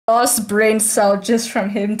lost brain cell just from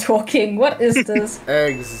him talking. What is this?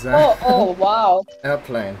 Exactly. Oh, wow.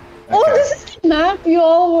 Airplane. Oh, Okay. this is the map you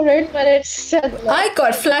all were in, but it said. I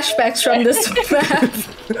got flashbacks from this map.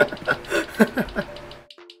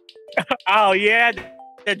 Oh yeah,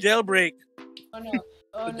 the jailbreak. Oh no.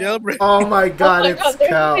 The jailbreak. Oh my god, my it's God, there's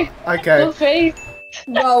Cal. like Okay. no face.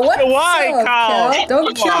 Well, what? Why, Cal? Don't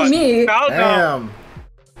Come kill on. me. Cal, no. Damn.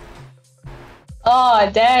 Oh,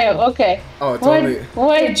 damn. Okay. Oh, it's What? only.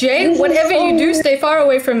 Hey, Jay, This is whatever so you do, weird. stay far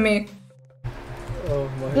away from me. Oh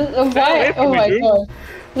my. Why? Oh my god.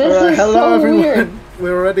 This Alright, is hello so everyone. weird.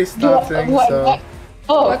 We're already starting, What- so. what-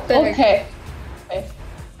 Oh, What the heck? okay.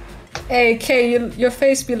 Hey, Kay, your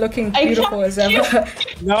face be looking I beautiful as ever.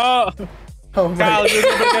 No, Oh my. Cal, you're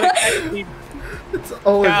never gonna catch me. It's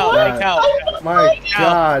always Cal, that. Cal. My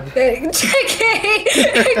god. Hey, Kay,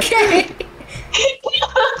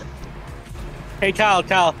 Hey, Cal.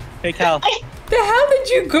 Hey, Cal. the hell did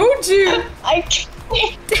you go to? I can't.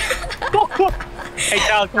 Hey,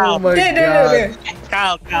 Cal. Oh my There.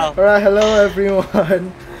 god. Cal. Alright, hello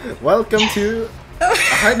everyone. Welcome to a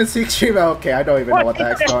hide and seek stream. Okay, I don't even know what the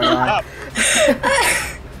heck's going on.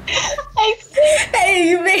 I think. Hey,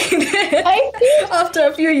 you made it I think. after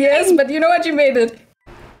a few years, but you know what? You made it.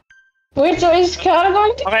 Wait, so is Cal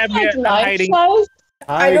going to Okay, I'm get here. like I'm life hiding. size?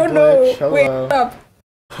 Hi, I don't Glitch, know. Hello. Wait up.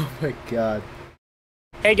 Oh my god.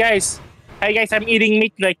 Hey, guys. I'm eating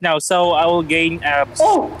meat right now, so I will gain abs.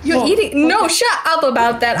 Oh, You're eating? No, shut up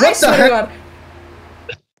about that. What I the swear heck? to God.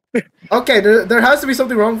 Okay, there has to be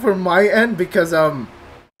something wrong from my end because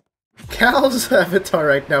Cal's avatar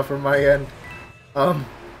right now from my end. Cal.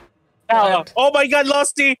 What? Oh my God,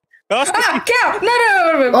 Losty. Ah, cow!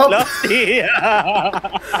 No. Oh, Losty.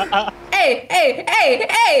 Hey, cow!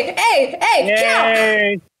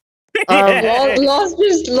 Yay.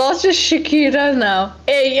 Lost is Shakira now.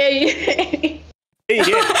 Hey.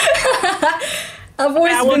 Yeah. I've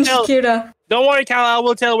always I will been tell- Shakira. Don't worry, Cal. I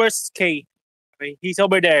will tell where's K. Okay, he's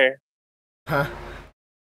over there. huh?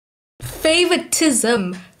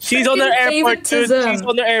 Favoritism. She's on the Freaking airport, dude. favoritism. She's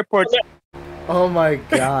on the airport. Oh my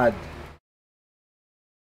god.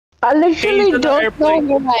 I Hey, literally to the don't know airplane.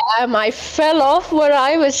 where I am. I fell off where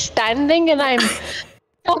I was standing and I'm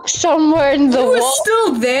stuck somewhere in the You were wall.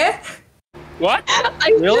 still there? What?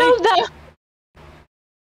 I Really? fell down.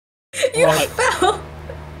 You What? fell.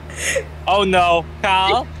 Oh no,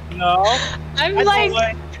 Cal. No. I'm I like, don't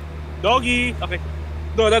like- Doggy. Okay.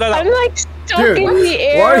 No. I'm like stuck Dude, in the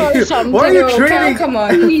air why are or you- something. why are you No, trading- Cal, come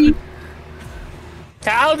on.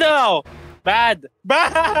 Cal, no. Bad.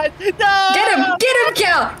 No. Get him,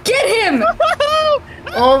 Cal! Get him!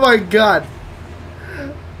 Oh my god.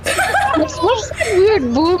 What's that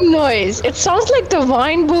weird boom noise? It sounds like the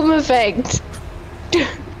Vine boom effect.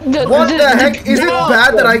 What the heck? Is it No,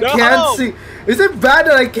 bad that I no. can't see? Is it bad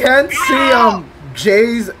that I can't see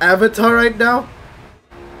Jay's avatar right now?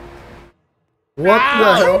 What the Ow.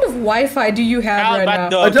 What hell? kind of Wi-Fi do you have Cal, right bad now?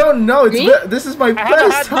 dog. I don't know. It's Me? this is my have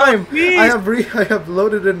a first hot dog, time. please. I have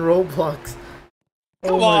loaded in Roblox. Oh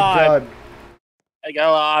Come my on. god. I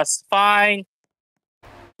got lost. Fine.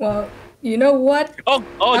 Well, you know what? Oh.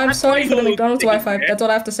 I'm that's sorry why for the you McDonald's taking Wi-Fi. it. That's all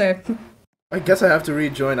I have to say. I guess I have to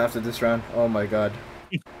rejoin after this round. Oh my god.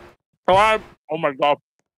 Come on. Oh my God.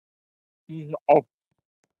 Oh.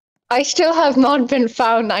 I still have not been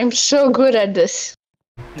found. I'm so good at this.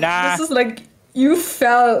 Nah. This is like you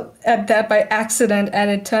fell at that by accident, and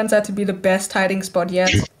it turns out to be the best hiding spot yet.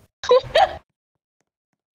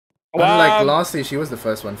 Unlike Lossie, she was the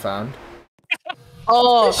first one found.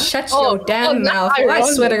 Oh, Shut your damn that's mouth! I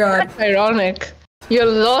swear to God. That's ironic. You're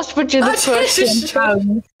lost, but you're the Oh, first one just-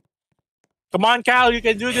 found. Come on, Cal. You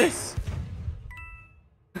can do this.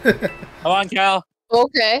 Come on, Cal.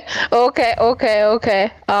 Okay. Oh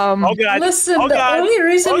God. Listen, Oh, the God. only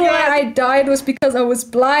reason Oh, why God. I died was because I was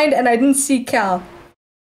blind and I didn't see Cal.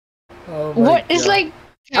 Oh my What god. is like?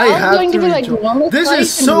 I Cal's have going to to be like rejoin. normal This size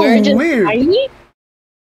is and so we're just weird. tiny?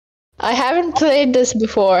 I haven't played this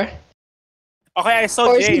before. Okay, I saw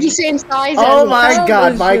Or is it the James. same size Oh as my Cal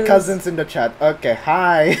god, was my just- cousin's in the chat. Okay,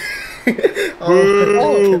 hi.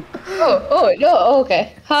 Boo. Oh, no,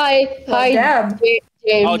 okay. Hi, damn.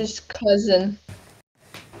 James' cousin.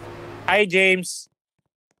 Hi, James.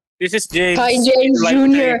 This is James. Hi, James Like,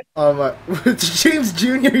 Jr. Oh my, James Jr.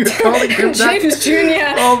 You're calling him that? James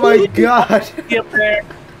Jr. Oh my god. Hey, up there.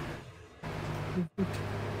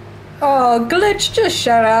 Oh, Glitch, just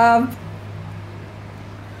shut up.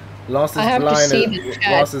 Lost I is have to blind. see the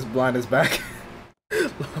chat. Lost is blind is back.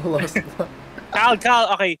 Lost is blind.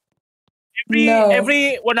 Cal. Okay. No.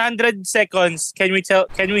 Every 100 seconds, can we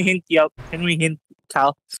hint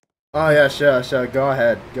Cal? Oh yeah, sure. Go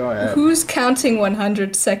ahead. Who's counting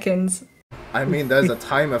 100 seconds? I mean, there's a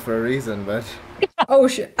timer for a reason, but. Oh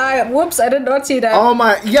shit! Whoops! I did not see that. Oh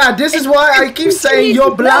my! Yeah, this is why I keep saying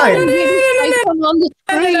you're blind. No!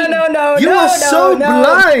 You are so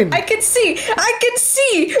blind. I can see. Sure.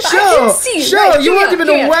 You weren't even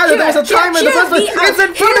aware that there was a timer in the first place. It's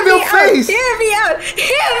in front of your face. Hear me out.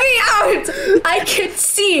 I can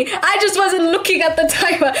see. I just wasn't looking at the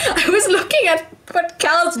timer. I was looking at what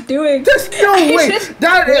Cal's doing. There's no way.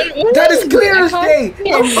 That is clear as day.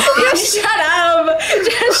 Just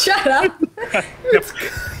shut up. What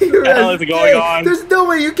the hell is going on? There's no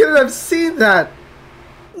way you could have seen that.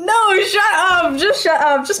 No, shut up. Just shut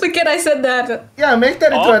up. Just forget I said that. Yeah, make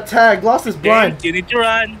that into a tag. Lost is blind. James, you need to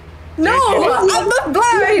run. No, I'm not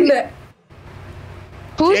blind.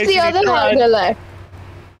 Who's the other hugger left?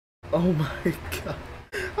 Oh my god.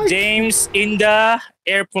 James in the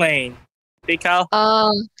airplane. Hey, Cal.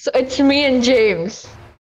 So it's me and James,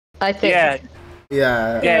 I think.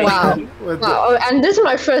 Yeah. Wow. What Wow. And this is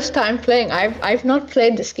my first time playing. I've not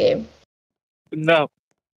played this game. No.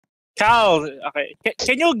 Cal, okay.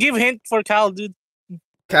 Can you give hint for Cal, dude?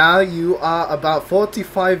 Cal, you are about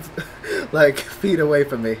 45 feet away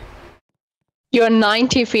from me. You're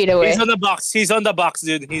 90 feet away. He's on the box,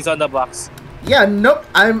 dude. He's on the box. Yeah, nope,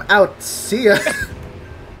 I'm out. See ya.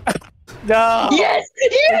 No. Yes.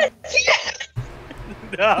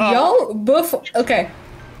 No. Y'all both okay.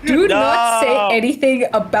 Do not say anything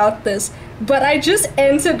about this. But I just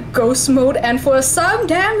entered ghost mode, and for some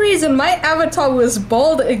damn reason, my avatar was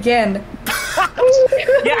bald again.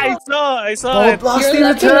 Yeah, I saw it. Blasty You're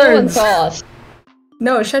lucky no one returns. saw us.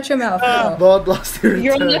 No, shut your mouth. No. Bald Blasty returns.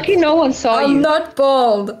 You're lucky no one saw you. I'm not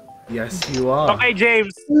bald. Yes, you are. Okay,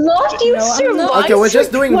 James. Lost you No, I'm survived. not. Okay, we're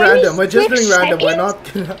just doing random. We're just 26 doing random. We're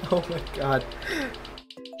seconds? not gonna. Oh my god.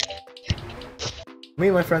 Me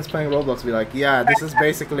and my friends playing Roblox be like, yeah, this is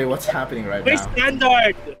basically what's happening right Wait, now.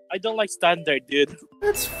 standard. I don't like standard, dude.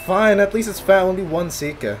 That's fine. At least it's fair. Only one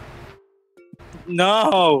seeker.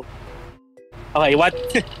 No. Okay, what?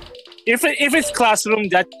 if it's classroom,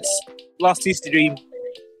 that's lost his dream.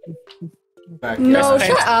 Back No, here.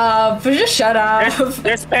 shut up. Just shut up.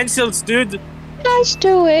 There's pencils, dude.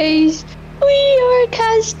 Castaways. We are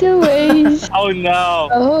castaways. Oh no.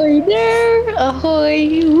 Ahoy there. Ahoy.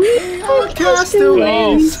 We are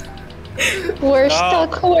castaways. We're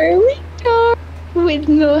stuck where we are. With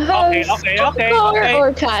no house, Okay, no car, okay.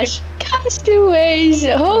 or cash. Castaways.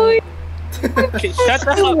 Ahoy. Okay, shut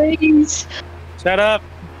up. Castaways. Shut up.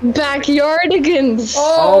 Backyardigans.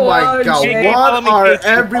 Oh my god, Jay. what Follow me, are Jay.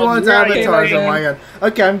 everyone's Follow me. avatars on Jay. my end?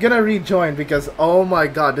 Okay, I'm gonna rejoin because, oh my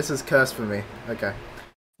god, this is cursed for me. Okay.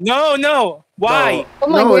 No. Why? Oh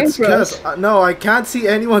my No, it's God, cursed. No, I can't see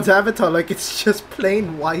anyone's avatar, like it's just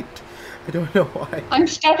plain white. I don't know why. I'm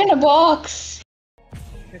stuck in a box.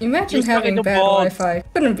 Imagine You're stuck having in the bad bald. Wi-Fi.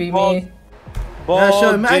 Couldn't be Bald. me. Yeah, sure,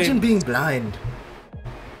 Bald imagine James. being blind.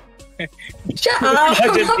 Shut up. I'm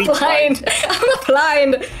Imagine not being blind. I'm not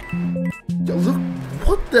blind. Yo, look,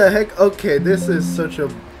 what the heck? Okay, this is such a...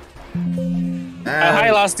 Hi,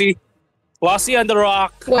 Losty. Losty on the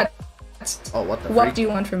rock. What? Oh, what the What freak? do you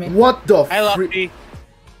want from me? What the Hi, freak? Losty.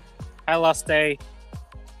 Hi, Losty.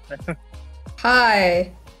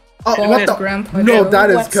 Hi. Oh, Bald what the... grandpa No, Joe. that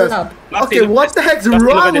is What's cursed. up? Losty, Okay, look what at the heck's Losty, look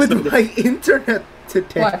wrong at this, with look my internet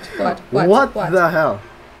today? What? What the hell?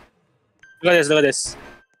 Look at this.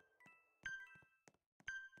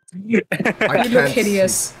 I You can't look see.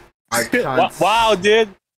 hideous. I can't see. Wow, dude.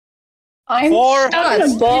 I'm Four. stuck What? in a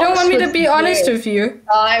You box. don't want me to with be honest James. with you?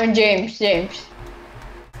 I'm James.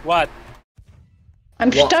 What? I'm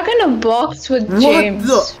What? stuck in a box with What James.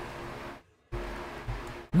 the-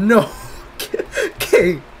 No.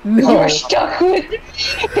 Okay, no. You're stuck with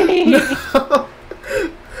me.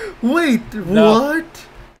 Wait, No. what?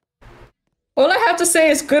 All I have to say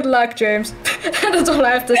is good luck, James. That's all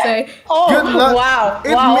I have to say. Oh, Good luck. wow.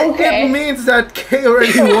 It, Wow, it okay. means that Kay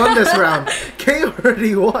already won this round. Kay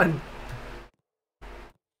already won.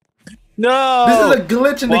 No. This is a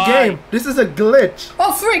glitch in the Why? game. This is a glitch.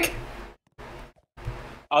 Oh, freak!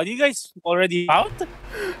 Oh, you guys already out?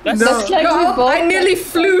 That's No. Looks like we No, both I nearly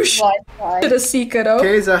flew Wi-Fi. to the seeker, though.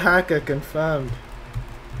 Kay's a hacker, confirmed.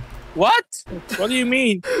 What? What do you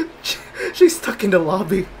mean? She's stuck in the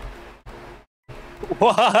lobby.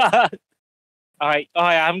 What? Alright,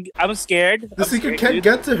 I'm scared. The I'm seeker scared, can't dude.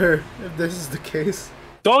 get to her if this is the case.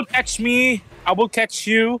 Don't catch me. I will catch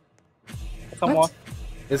you. Come What? on.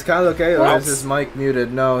 Is Kyle okay or What? is his mic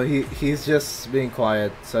muted? No, he's just being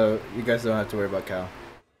quiet, so you guys don't have to worry about Kyle.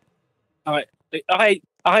 Alright,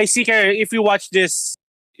 Seeker, if you watch this,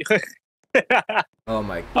 Oh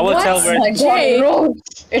my I god. will What? tell Oh where. my Jay. god, roach!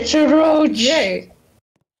 It's a roach! Yay.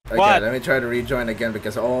 Okay, What? let me try to rejoin again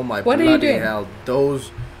because oh my What are you bloody doing? hell.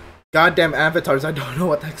 Those goddamn avatars, I don't know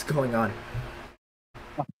what the heck's going on.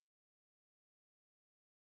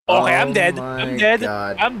 Okay, I'm Oh dead. my I'm dead.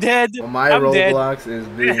 God. I'm dead. Well, my I'm dead. Roblox is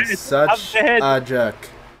being Dead. such I'm dead. a jerk.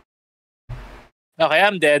 Okay,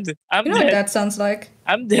 I'm dead. I'm You know what dead. that sounds like?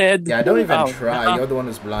 I'm dead. Yeah, don't even Oh, try. no. You're the one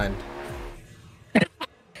who's blind.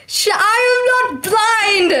 I am not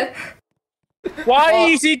blind! Why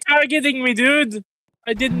is he targeting me, dude?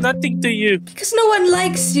 I did nothing to you, Because no one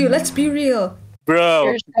likes you, let's be real. bro.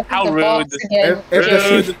 You're stuck in How the box rude. again.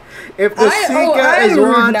 If the Sika I'm is rude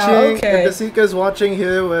watching, now, okay. if the Sika is watching,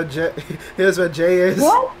 here's where Jay is.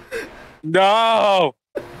 What? No,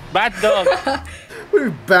 bad dog.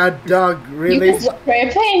 What bad dog, You really? can spray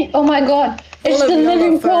paint? Oh my god. It's All the of y'all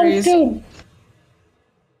living are furries. cartoon.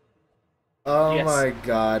 Oh Yes. my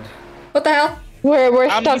god. What the hell? We're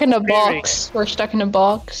I'm stuck in a disappearing. box. We're stuck in a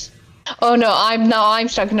box. Oh no, I'm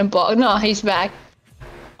stuck in a box. No, he's back.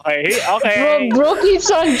 Okay. Bro keeps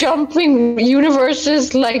on jumping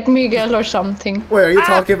universes like Miguel or something. Wait, are you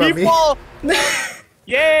talking about me? me?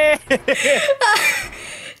 Yeah.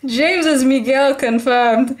 James is Miguel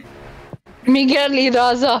confirmed. Miguel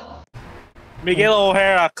Iraza. Miguel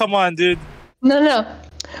O'Hara, come on, dude. No.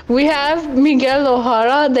 We have Miguel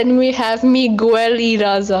O'Hara, then we have Miguel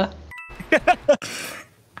Iraza.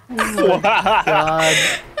 God.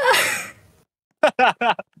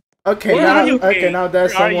 Okay, Where are now you, okay, Kate? now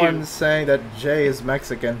there's Where are someone you? saying that Jay is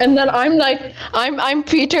Mexican. And then I'm like, I'm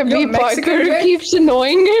Peter B. You're Mexican, Parker who Jay? keeps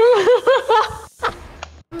annoying him.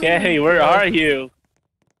 Okay, where are you?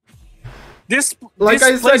 This Like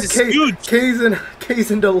this I place said, is huge.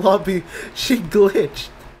 Kay's in the lobby. She glitched.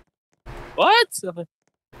 What?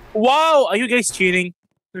 Wow, are you guys cheating?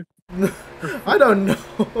 I don't know.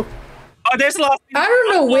 Oh, there's Losty. I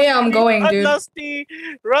don't know where I'm going, dude. Losty,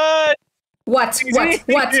 run! What?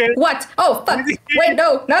 Oh, fuck. Wait,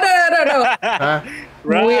 no. No. Huh?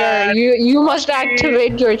 Run! You must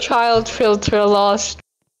activate your child filter, Lost.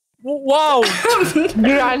 Wow!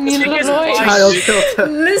 Granny Chicken Leroy. spice. Child filter.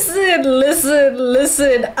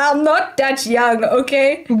 Listen. I'm not that young,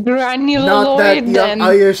 okay? Granny Not that Leroy, young. then.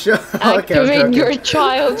 Are you sure? Okay, I'm Activate joking. your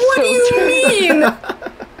child What do filter. you mean?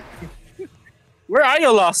 Where are you,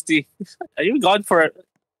 Losty? Are you gone for it?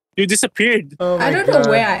 You disappeared. Oh my I don't God. know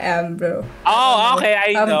where I am, bro. Oh, okay,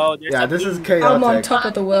 I Um, know. There's Yeah, a this is blue- chaotic. I'm on top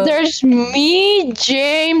of the world. There's me,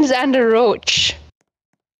 James, and a roach.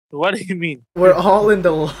 What do you mean? We're all in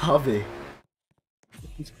the lobby.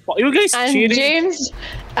 What, you guys And cheating? James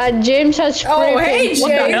has spray Oh, hey, paint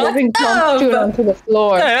Jay, the living what's up? cartoon onto the floor.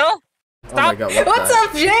 What the hell? Oh my God, what What's the?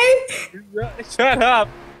 up, Jay? Shut up.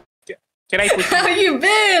 Can I push How you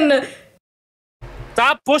been?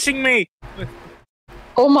 Stop pushing me.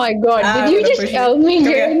 Oh my god, Ah, did you I'm just pushing tell me, you.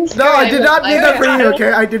 Come here. James? No, I did not mean that for you,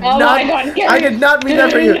 okay? I did Oh not. my God, get I it. did not mean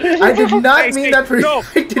that for you. I did not Hey, mean that for you. no,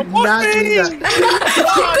 I did don't push not me. mean that.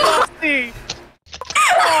 Oh, Losty.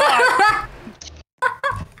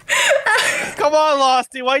 Come on,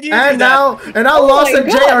 Losty. Why do you do And that? now Lost my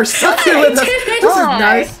and Jay God. are stuck here with us. This is Why?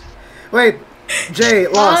 nice. Wait, Jay,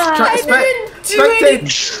 Lost, Why? didn't do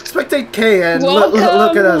spectate K and look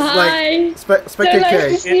at us. Hi. Like, spectate So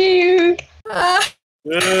nice to K. see you.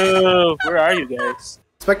 Ooh, where are you guys?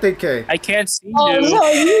 Spectate K. I can't see Oh you.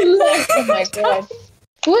 no, you left. Oh my god.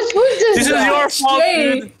 Who's this This is guy? your fault,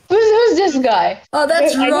 Jay. dude. Who's this guy? Oh,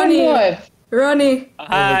 that's I don't Ronnie. know him. Ronnie. Oh my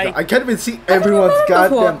Hi. God, I can't even see I don't everyone's know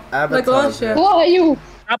goddamn Like avatars. last year. Who are you?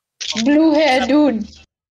 Up. Blue hair dude.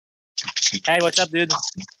 Hey, what's up, dude?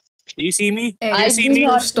 Do you see me? Hey, Do you see do me?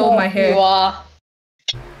 not stole know my who hair. You are.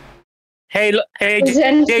 Hey,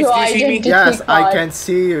 Present James, your do you see me? identity. Yes, I card. can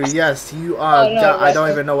see you. Yes, you are. Oh, no, I don't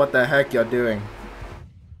right. even know what the heck you're doing.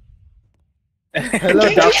 Hello,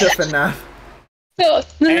 Dr. FNAF. No.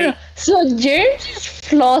 So James is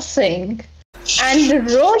flossing, and the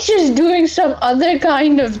roach is doing some other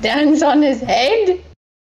kind of dance on his head.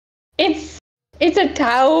 It's a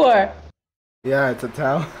tower. Yeah, it's a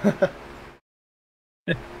tower.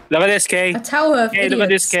 Look at this, K. A tower of Hey, idiots. look at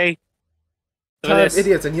this, K. Look Tower at of this.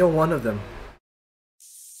 idiots, and you're one of them.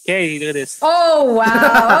 K, look at this. Oh,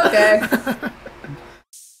 wow. Okay.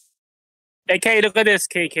 Hey, K, look at this.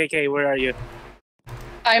 K, where are you?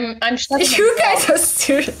 I'm stuck in a You box. guys are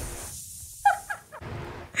stupid.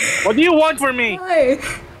 What do you want from me? Why?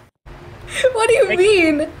 What do you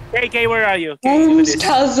mean? K, where are you? K, look at this.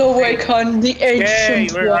 Tazowekon, the K,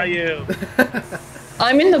 ancient where are one. you?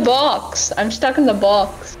 I'm in the box. I'm stuck in the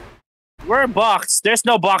box. We're boxed. There's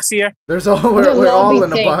no box here. We're The all lobby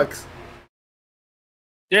in a thing. box.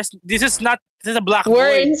 This is not This is a black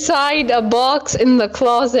We're void. inside a box in the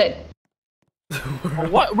closet.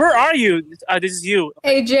 What? Where are you? This is you.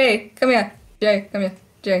 Hey, Jay, come here. Jay, come here.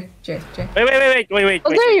 Jay. Wait. Oh,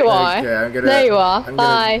 there you are. Okay, I'm gonna, There you are. I'm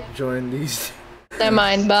Bye. gonna join these. Never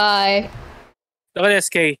mind. Bye. Look at this,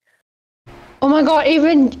 K. Oh my god,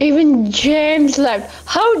 even James left.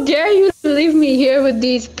 How dare you leave me here with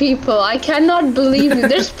these people? I cannot believe you.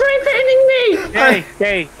 They're spray painting me!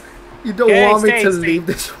 Hey. You don't Hey, want me stay, to stay. leave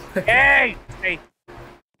this way. Hey!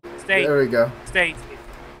 Stay. There we go. Stay.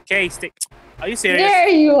 Okay, stay. Are you serious? There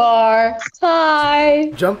you are.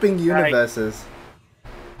 Hi. Jumping universes.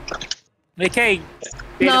 Okay.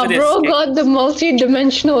 Now bro got the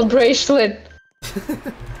multi-dimensional bracelet.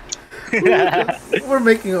 We're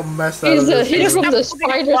making a mess out of this. He's game. from the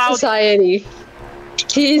Spider Society.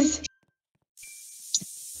 He's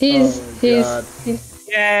God.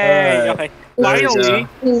 Yay! Okay. There we Finally.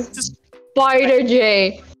 he's Spider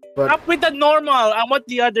J. But Up with the normal. I want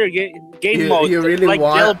the other game mode. you really like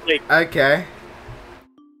want? jailbreak. Okay.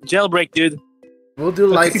 Jailbreak, dude. We'll do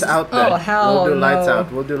lights out then. Oh, hell We'll do lights no.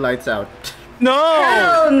 out. We'll do lights out. No!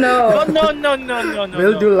 Hell no. No.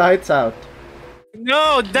 We'll do lights out.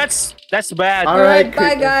 No, that's bad. Alright, bye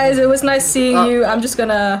Cricket. guys. It was nice seeing you. I'm just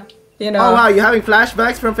gonna, you know. Oh wow, you having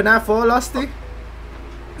flashbacks from FNAF 4, Losty?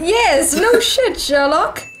 Yes, no shit,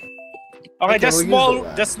 Sherlock. Okay, Okay, just we'll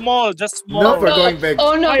use small. Nope, we're going big.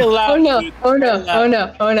 Oh no! I laugh, Oh no! dude. Oh no! Oh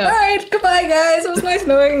no! Oh no! Alright, goodbye guys. It was nice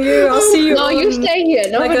knowing you. I'll see you. No, you on- stay here.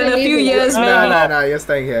 No, Like in a few years, No, maybe. no, you're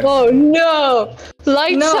staying here. Oh no!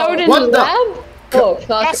 Lights No. out in What the the- lab? Oh,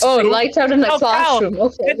 Classroom. lights out in the Oh, classroom. Cal.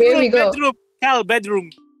 Okay, here we go. Bedroom.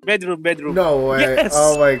 No way. Yes.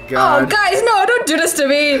 Oh my Oh, god. guys, no, don't do this to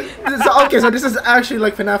me. Okay, so this is actually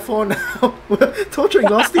like FNAF 4 now. We're torturing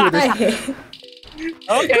Losty with I this. hate.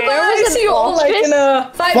 Okay. I see you all like in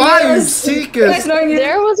a 5 5 years. seekers. Nice knowing you.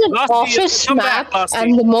 There was an Losty, office come back, map Losty.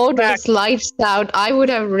 and the mode Come was lights out. I would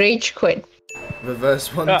have rage quit.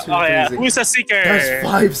 Reverse 1, 2, 3. Yeah. Who's a seeker? There's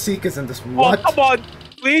 5 seekers in this. Oh, What? come on.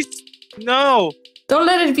 Please. No. Don't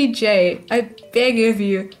let it be Jay. I beg of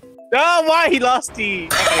you. No, why he lost he?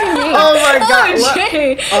 Oh my god. Oh, what?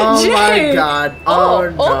 Jay. Oh Jay. my god. Oh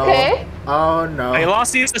no. okay. Oh no. I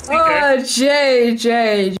lost he is a seeker. Oh,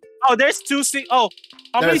 Jay. Oh, there's 2 seekers. Oh,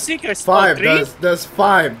 how many There's seekers? 5. Oh, 3? There's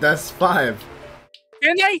 5. There's 5.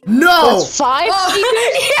 Can I? No. That's 5 Oh,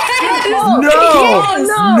 seekers? yes. No. Yes.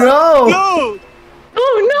 No. No!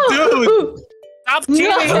 Oh no! Dude. Stop cheating!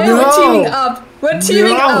 Okay, No. we're teaming up. We're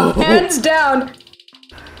teaming up. No. Hands down.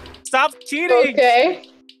 Stop cheating! Okay.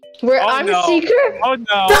 Where Oh, I'm no. a seeker? Oh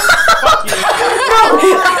no! Fuck you!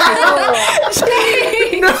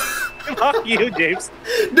 Jay. Fuck you, James.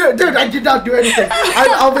 Dude, I did not do anything.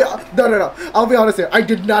 I'll be no. I'll be honest here. I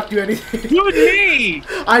did not do anything. You me!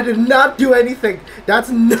 I did not do anything. That's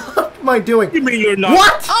not my doing. You mean you're not?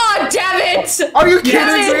 What? Oh, damn it. Are you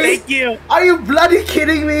Yes, kidding me? Thank you. Are you bloody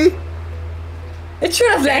kidding me? It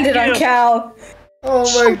should have landed on you. Cal. Oh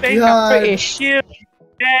my Thank god. British. you.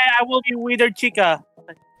 Yeah, I will be Wither Chica.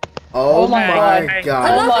 Oh Oh my my God. I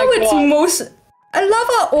god. love my how it's God. most. I love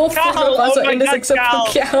how all 4 Cal, of us oh are my in this God, except for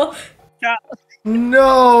Cal.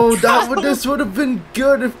 No, this would have been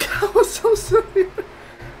good if Cal was so sorry.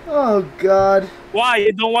 Oh god. Why?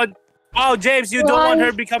 You don't want... Oh, James, you don't want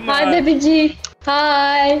her to become Hi, baby G.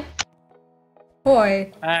 Hi.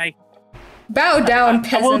 Boy, Hi. bow down,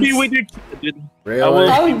 I will be peasants. Wither Chica, dude. I Really? will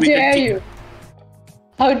How be Wither dare Chica. you?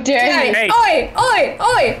 How dare Hey, you? Hey.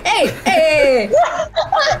 oi, hey.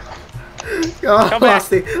 Oh, Come back.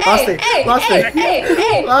 Losty. Hey,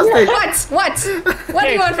 Losty. What do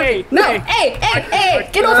you want from me? No, hey,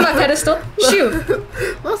 get off my pedestal. Shoot.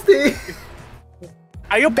 Losty.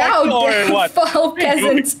 Are you Bow party or down, what? foul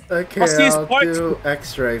peasants. Okay, Lost his I'll part. do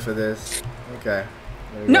X-ray for this. Okay.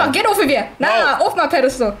 There we No, go. get off of here. Nah, off my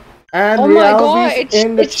pedestal. And Oh my god, Rialvi's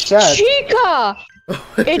in the it's chat. Chica!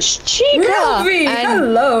 It's Chica! Ruby,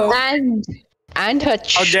 hello. And her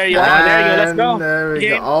How dare you? How dare you? Let's And go. there we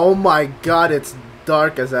Yeah. go. Oh my god, it's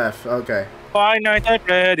dark as F. Okay. Fine night and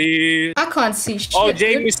ready. I can't see shit. Oh, dude.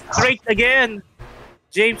 James is straight again.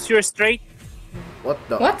 James, you're straight. What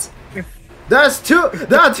the? What? There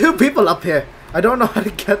are 2 people up here. I don't know how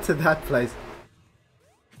to get to that place.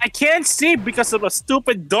 I can't see because of a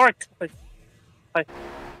stupid dork.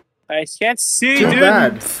 I can't see, Too dude.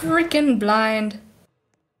 bad. Freaking blind.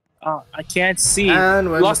 Oh, I can't see. And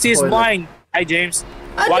where's the Losty is toilet? blind. Hi, James.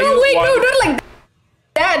 No, Why you- wait, why- no, not like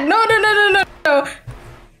that. No.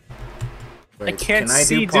 Wait, can't can I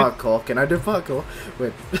see, do dude. parkour? Can I do parkour?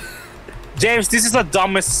 Wait. James, this is the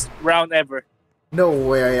dumbest round ever. No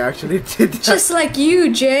way I actually did that. Just like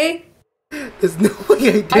you, Jay. There's no way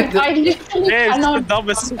I did I it. literally James, the cannot.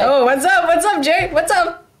 dumbest. Oh, what's up? What's up, Jay? What's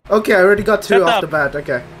up? Okay, I already got 2 Shut off up. the bat.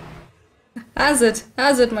 Okay. How's it?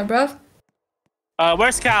 How's it, my bruv?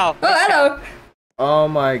 Where's Cal? Oh, hello. Oh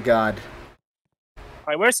my god.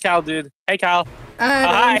 Alright, where's Cal, dude? Hey, Cal.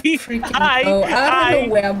 I don't freaking know. I don't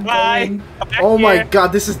know where I'm going. I'm back Oh my here.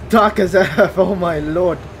 god, this is dark as F. Oh my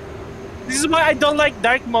lord. This is why I don't like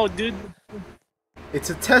dark mode, dude.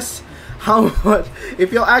 It's a test. How much?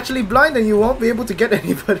 If you're actually blind, then you won't be able to get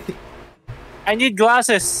anybody. I need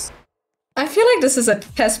glasses. I feel like this is a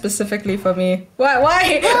test specifically for me. Why?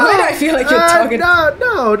 Why do I feel like you're talking?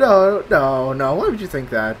 No. Why would you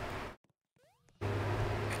think that?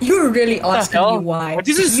 You're really asking hell? me why.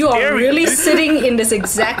 This is You are scary, really dude. sitting in this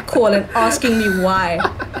exact call and asking me why.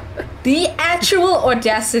 The actual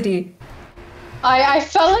audacity. I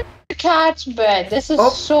fell in the cat's bed. This is Oh.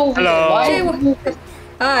 so weird. Hello. Why? Jay,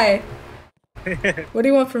 Hi. What do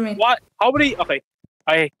you want from me? What? How many? Okay.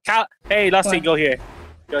 Hey, Cal. Hey, Lusty, What? go here.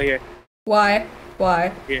 Go here. Why?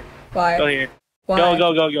 Why? Here. Why? Go here. Why?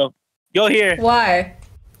 Go. Go here. Why?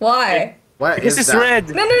 Why? What This is that? red.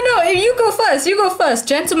 No. You go first. You go first.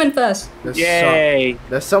 Gentleman first. There's Yay.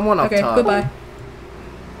 there's someone up Okay. top. Goodbye.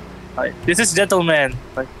 Alright, this is gentleman.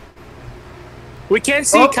 We can't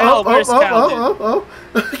see Cal. Where's Cal?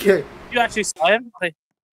 dude? Okay. You actually saw him? Okay.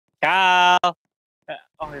 Cal.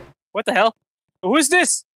 What the hell? Who is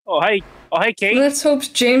this? Oh, hey. Oh, hey, Kate. Let's hope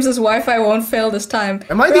James's Wi-Fi won't fail this time.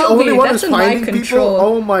 Am I the Probably, only one that's who's in my finding people? control.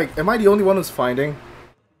 Oh my! Am I the only one who's finding?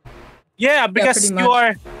 Yeah, because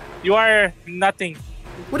pretty you are nothing.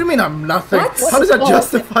 What do you mean I'm nothing? What? How does that Oh.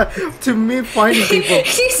 justify to me finding people?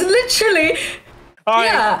 He's literally, Alright,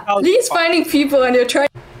 yeah, I'll- he's finding people and you're trying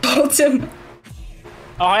to hold him.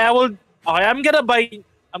 I will. I'm gonna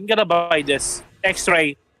buy this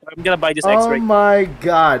X-ray. I'm gonna buy this Oh X-ray. my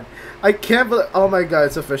god! I can't believe. Oh my god!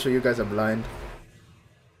 It's official. You guys are blind.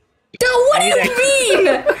 No, what do I you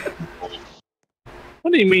need mean?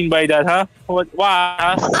 What do you mean by that, huh? What? Why?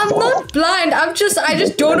 I'm not blind. I just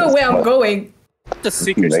don't know where I'm going. What the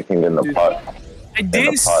secret? Making in the pot. I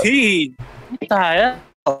didn't pot. see. What the hell?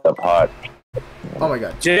 The pot. Oh my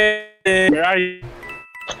god! Jay, where are you?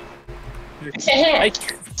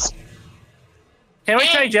 Can we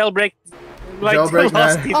try jailbreak? Like Jailbreak,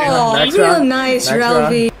 Lost man. in Oh, Next real round. nice, Next round.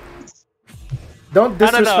 Ralphie. Don't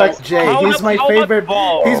I don't know. disrespect Jay. How He's about- my how about favorite.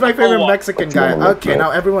 ball? He's my favorite Ball. Mexican guy. Okay,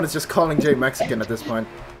 now everyone is just calling Jay Mexican at this point.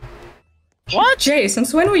 What? Jay,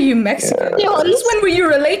 since when were you Mexican? Since when were you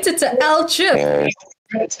related to Al Chip?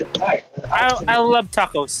 I love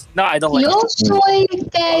tacos. No, I don't like. Yo soy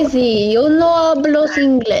Daisy. Yo no hablo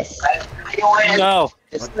inglés. No,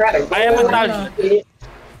 I am Italian.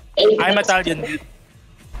 I'm Italian. dude.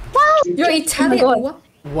 You're Italian. God.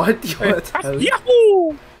 What? What?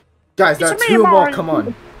 Yahoo! Guys, there are It's me, 2 more. Mark. Come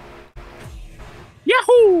on.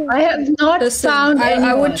 Yahoo! I have not Listen, found I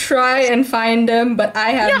anyone. would try and find them, but I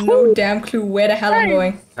have no damn clue where the hell I'm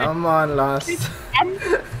going. Come on, Lost.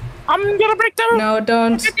 I'm gonna break the. No,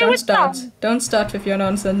 don't it start. down. Don't start with your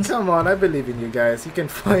nonsense. Come on, I believe in you guys. You can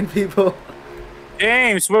find people.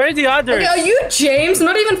 James, where are the others? Okay, are you James?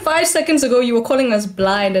 Not even 5 seconds ago you were calling us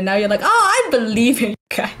blind, and now you're like, oh, I believe in you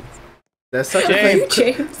guys. There's such a Are thing. you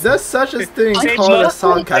James? There's such a thing James, called a look. In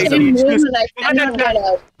sarcasm. a room and I cannot get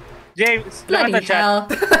out. James, look at Bloody the chat. hell.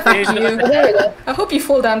 James, look at the- There we go. I hope you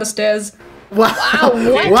fall down the stairs. Wow!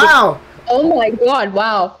 what? Wow! Oh my god,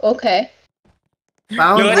 wow. Okay.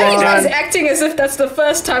 Found Look at Why are you guys one. acting as if that's the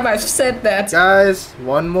first time I've said that? Guys,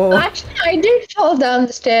 one more. Actually, I did fall down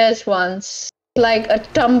the stairs once. Like a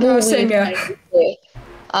tumbleweed. same here. kind of way.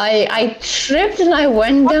 I tripped and I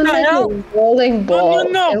went down the like hell? a rolling ball.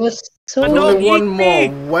 no. It was so But no, Only one eat me.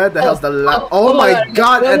 more. Where the hell's the last? oh, Oh my God.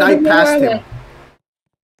 god! And I Where passed am I? him.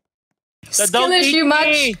 The Skill dog issue eat much?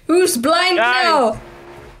 me. Who's blind Guys. now?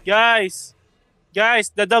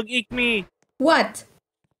 Guys, the dog eat me. What?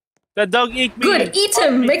 The dog eat me. Good, eat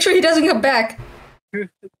him. Make sure he doesn't come back.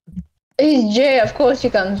 He's Jay, of course he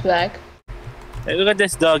comes back. Hey, look at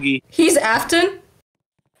this doggy. He's Afton?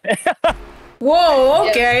 Whoa,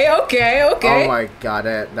 okay. Oh my god!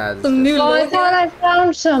 That is Some new Oh, I logo. thought I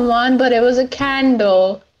found someone, but it was a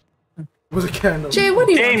candle. was a candle. Jay, what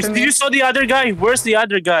do you James, want from did me? you saw the other guy? Where's the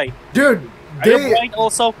other guy? Dude, Are you they blind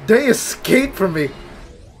also? escaped from me.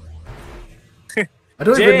 I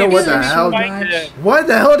don't even James, know where the you should hell. find- Where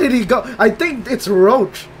the hell did he go? I think it's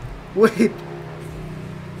Roach. Wait,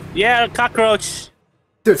 Yeah, cockroach.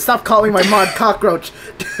 dude, stop calling my mod cockroach.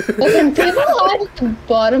 Listen, people hide at the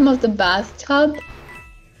bottom of the bathtub.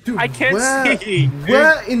 Dude, I can't where, see.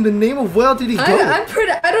 Where in the name of where did he go?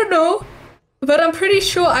 I don't know. But I'm pretty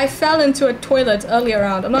sure I fell into a toilet earlier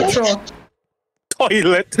on. I'm not sure.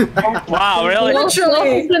 toilet. Wow, really? Sloth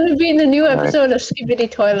is gonna be in the new episode of Skibidi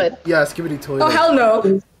Toilet. Yeah, Skibidi Toilet. Oh hell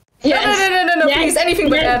no! Yes. No! Yes. Please, anything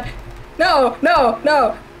but Yes. that.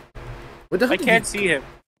 No! What the hell I did can't you... see him.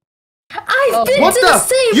 I've been What to the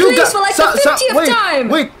same place for like the 50th time.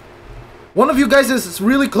 Wait, one of you guys is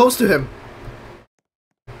really close to him.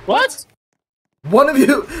 What? One of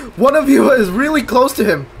you is really close to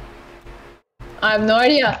him. I have no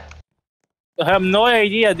idea. I have no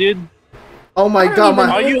idea, dude. Oh my don't god, even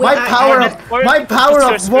my, know my that. power up, my power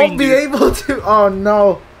up It's your won't screen, be dude. able to. Oh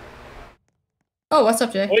no. Oh, what's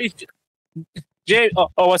up, Jay? What is James? Oh,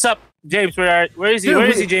 what's up, James? Where is he? Dude, Where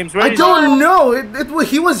is he, James? Where I is don't know.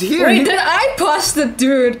 He was here. Wait, did I pass the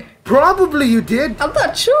dude? Probably you did. I'm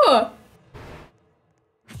not sure.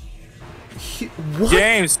 What?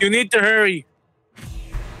 James, you need to hurry.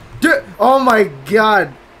 Dude, oh my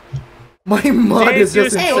god. My mod is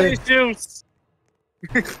James, just use insane. shoes.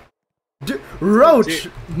 Dude, Roach,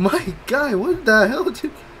 my guy, what the hell,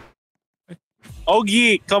 dude?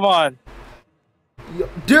 Ogie, come on.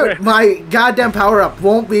 Dude, my goddamn power up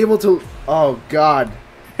won't be able to. Oh god.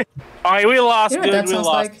 Alright, we lost, You know what dude. that We sounds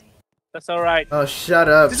lost. like? That's alright. Oh, shut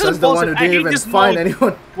up. This is Says the one who bullshit. I didn't hate even this find mode.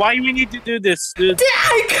 anyone. Why we need to do this, dude?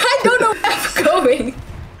 I don't know where I'm going.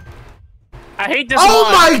 I hate this Oh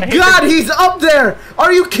mod. my I hate god, he's up there!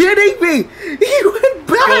 Are you kidding me? He went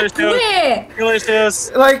Killer back! shoes. Where? Killer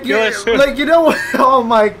shoes. Like, Killer shoes. like you know what? Oh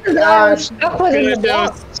my I'm god. stuck within the Killer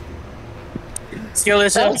box. Killer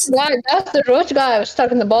That's shoes. the roach guy I was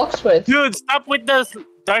stuck in the box with. Dude, stop with the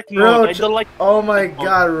dark mode. I Roach. don't like. Oh my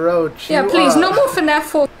god, Roach. Yeah, you please, are- no more FNAF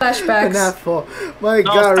 4 flashbacks. FNAF 4. My No,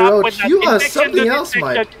 god, stop with Roach, that. you are Infection, something dude, else,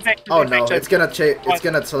 infection, Mike. infection, Oh no, infection. it's gonna change. It's What?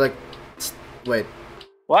 gonna select. Wait,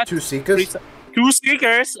 What? 2 seekers? Two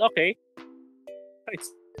seekers? Okay.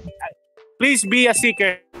 Please be a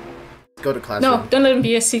seeker. Go to classroom. No, don't let him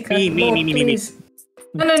be a secret. Me, Lord, me. please.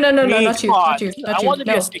 No, Me, not you, come not on. you, I not you. wanna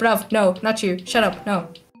be No, a secret. bruv, no, not you. Shut up, no.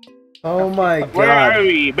 Oh my Where are god.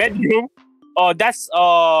 we? Bedroom? Oh, that's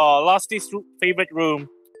Losty's favorite room.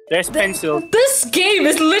 There's pencil. This game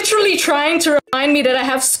is literally trying to remind me that I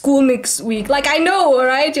have school next week. Like, I know,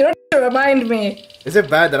 alright? You don't have to remind me. Is it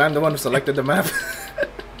bad that I'm the one who selected the map?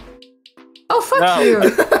 Oh, fuck No. you.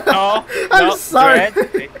 No, I'm no, sorry.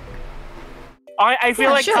 Red. I feel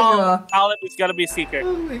Yeah, like sure you are. Colin is gonna be a seeker.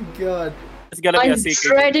 Oh my god. It's gonna be I'm a seeker.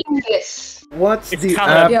 dreading this. What's It's the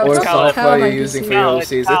Callum. app Yeah, or it's software Callum. you're using for Callum. your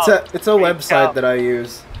It's overseas? Callum. It's a website Callum. that I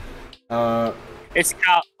use. It's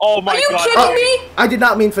Cal. Oh my Are you god. kidding me? I did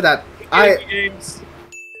not mean for that. James.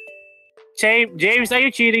 James, are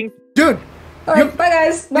you cheating? Dude, Alright, bye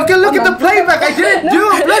guys. you can look at the playback. I didn't do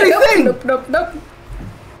a bloody thing. Nope.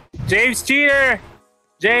 James, cheater!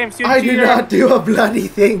 James, you I cheater! did not do a bloody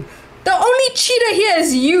thing. The only cheater here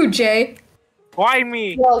is you, Jay. Why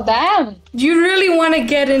me? Well, damn. You really want to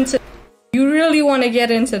get into... You really want to get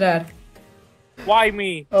into that. Why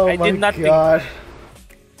me? Oh I my did nothing. god.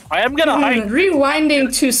 I am gonna hide.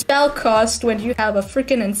 Rewinding to spellcast when you have a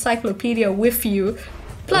freaking encyclopedia with you.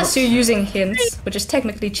 Plus you're using hints, which is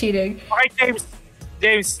technically cheating. Alright, James.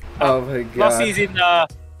 James. Oh my god. Losty's in the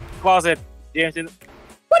closet. James in.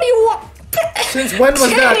 What do you want? Since when was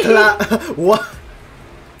that? What?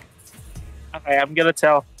 Okay, I'm gonna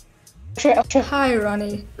tell. Hi,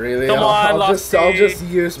 Ronnie. Really? Come on, I'll Losty. just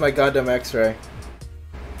use my goddamn X-ray.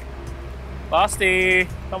 Losty,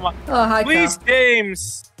 come on. Oh, hi, Please, Carl.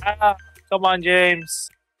 James. Come on, James.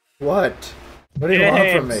 What? What do you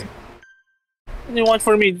want from me? James. What do you want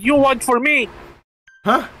for me? You want for me?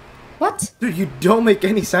 Huh? What? Dude, you don't make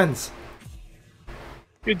any sense.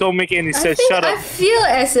 You don't make any I sense. think Shut I up. feel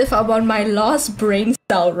as if I'm on my last brain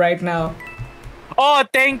cell right now. Oh,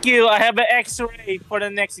 thank you. I have an X-ray for the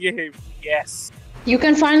next game. Yes. You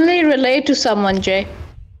can finally relate to someone, Jay.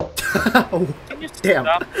 Oh, Can you damn.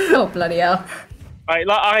 stop? Oh, bloody hell.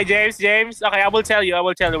 Okay, James. Okay, I will tell you.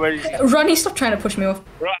 Where is he? Ronnie, stop trying to push me off.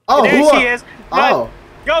 Oh, there who she are- is. Run. Oh.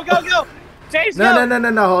 Go. James, No, go.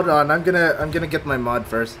 no. Hold on. I'm gonna get my mod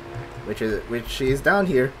first, which is down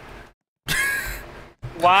here.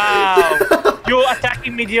 Wow. You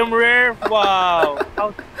attacking medium rare? Wow.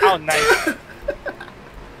 How nice.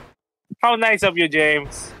 How nice of you,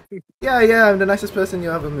 James. Yeah. I'm the nicest person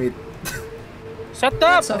you'll ever meet. Shut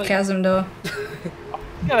up. Sarcasm, though.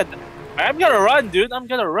 I'm gonna run, dude. I'm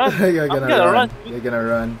gonna run. You're I'm gonna gonna run. run. You're gonna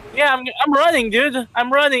run. Yeah, I'm running, dude.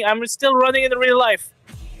 I'm running. I'm still running in real life.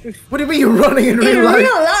 What do you mean you're running in In real life?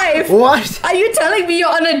 real life? What? Are you telling me you're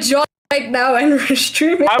on a jog right now and we're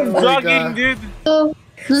streaming? I'm my jogging, God. dude. So,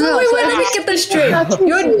 So wait, let me get this straight.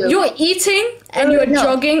 You're eating and you're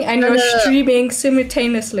jogging and you're streaming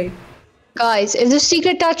simultaneously. Guys, if the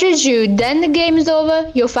secret touches you, then the game is over.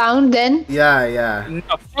 You're found then. Yeah, yeah. No,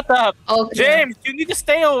 shut up. Okay. James, you need to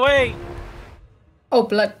stay away. Oh,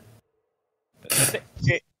 blood.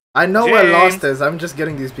 I know where James. Lost is. I'm just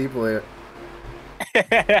getting these people here.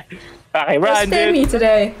 Okay, Just run, spare me dude.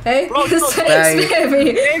 today, hey? Bro, Just bye. spare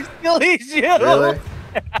me. James kills you. Really?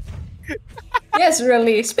 Yes,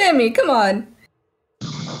 really. Spare me. Come on.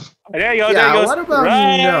 There you go. there Yeah, you go. what about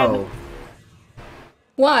Run. no?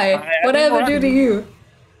 Why? What did I ever do to you?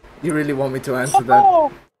 You really want me to answer that?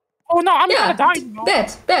 Oh no, I'm Yeah. gonna die. No.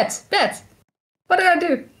 Bet. What did I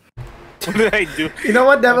do? What did I do? You know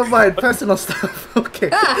what? Never mind. Personal stuff. Okay.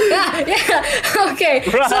 Yeah. Okay.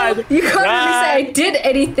 So Run, you can't really say I run. did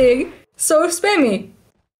anything. So spare me.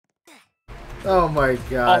 Oh my Oh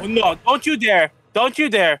god. no! Don't you dare! Don't you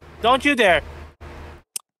dare! Don't you dare!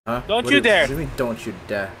 Huh? Don't What you do dare. What do you mean, don't you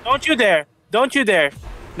dare? Don't you dare! Don't you dare!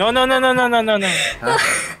 No! Huh?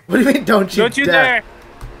 What do you mean, don't you Don't you dare? dare!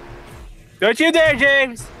 Don't you dare,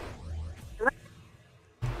 James!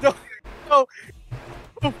 No! No!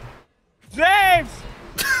 James!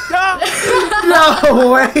 No!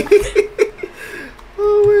 No way!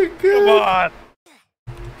 Oh my Come god. on!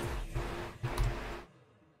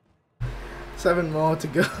 7 more to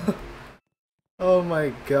go. Oh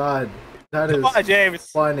my god. That is Come on, James!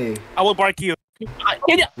 funny. I will bark you.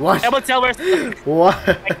 What? I will tell where's What?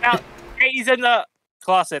 he's in the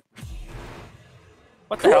closet.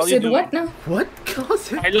 What the hell are you Said doing? what now? What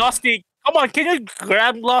caused it? I Losty. Come on, can you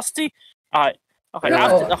grab Losty? Alright. Okay,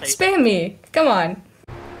 No, okay. spare me. Come on.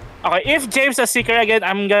 Okay, if James is seeker again,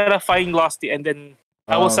 I'm gonna find Losty and then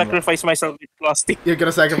I will sacrifice myself with Losty. You're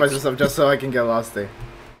gonna sacrifice yourself just so I can get Losty.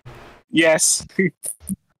 Yes.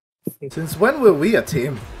 Since when were we a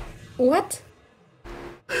team? What?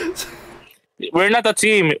 We're not a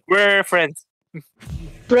team, we're friends.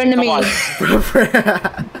 Frenemy.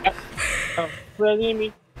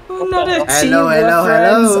 Frenemy. I'm not a Hello, team. hello, We're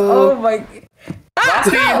friends. hello. Oh my.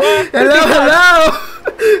 Losty, what? Hello, hello!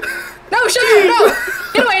 No, shut up! No.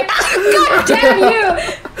 Anyway. God damn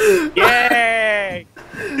you! Yay!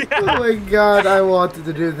 Oh my god, I wanted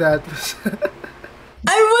to do that.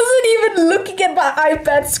 I wasn't even looking at my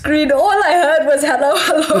iPad screen. All I heard was hello,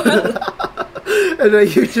 hello, hello. And then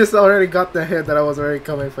you just already got the hint that I was already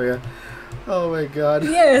coming for you. Oh my god.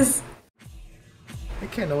 Yes.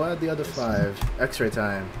 Okay, now what are the other 5? X-ray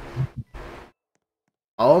time.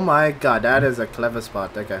 Oh my god, that is a clever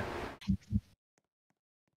spot. Okay.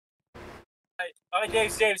 Okay,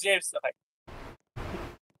 James. Okay.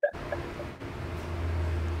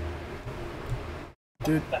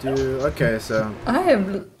 Okay, so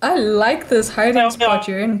I like this hiding spot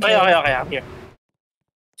you're in. Okay, I'm here.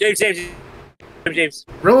 James.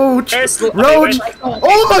 Roach, Where's- Roach. okay,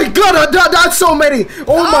 Oh my god, that's so many.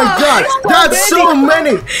 Oh my god, that's so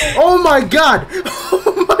many. Oh my god.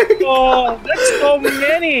 Oh my god. Oh, that's so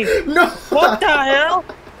many! No. What the hell?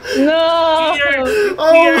 No. Cheater!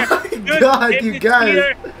 Oh my Cheater. god, James, you you guys.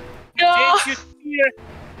 cheater. No. James, you cheater!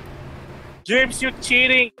 James, you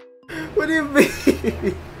cheating! What do you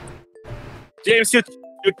mean? James, you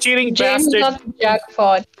cheating James bastard! got the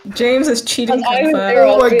jackpot. James is cheating. I was confirmed. there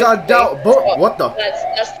Oh my already. god, what the?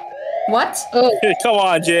 That's What? oh. Come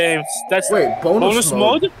on, James. That's Wait, bonus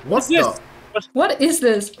mode? What What's the? this? What is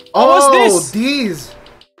this? Oh, What's this? these.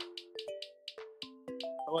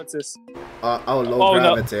 What's this? Oh, low Oh,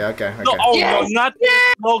 no. gravity. Okay, No, okay. oh Yes. no, not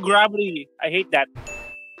no gravity. I hate that.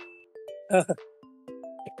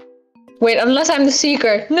 Wait, unless I'm the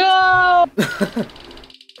seeker. No.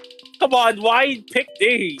 Come on, why pick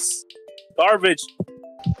these? Garbage.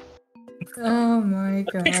 Oh my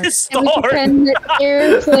Pick god. the Can we store. pretend that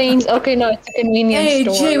airplanes? Okay, no, it's a convenience Hey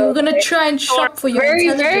store. Jay, we're gonna try and shop for your very,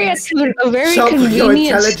 intelligence. a very Shop for your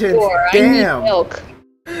convenient intelligence. store. I Damn. need milk.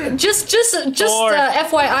 Just Lord.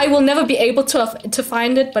 FYI, we'll never be able to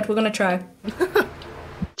find it, but we're gonna try.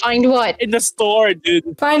 Find what? In the store,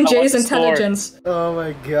 dude. Find I Jay's want the store. intelligence. Oh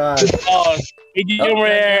my god. Oh, medium Oh,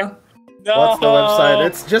 rare. no. No. What's the website?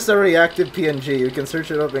 It's just a reactive PNG. You can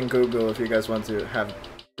search it up in Google if you guys want to have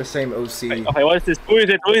the same OC. Okay, what is this? Who is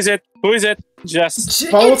it? Who is it? Who is it? Just.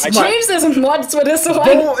 Both It's my- James's mods for this one.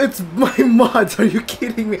 Oh, it's my mods. Are you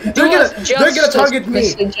kidding me? They're gonna justice, target me.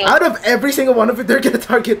 Mr. Justice. Out of every single one of it, they're gonna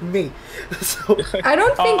target me. So I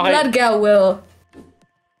don't think Oh, Blood Gal will.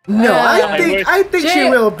 no, Uh, I think she Jay-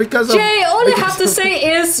 will because of. Jay, all I because have to of- say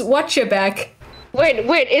is watch your back. Wait,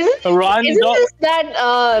 isn't Run, isn't no. this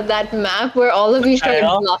that map where all of you started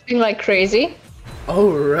hell? laughing like crazy?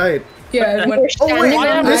 Oh right. Yeah, when We're Oh, standing wait,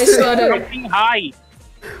 there. I this is- started. Fucking high.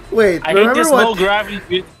 Wait, I hate remember this low what? gravity,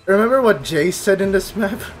 dude. Remember what Jay said in this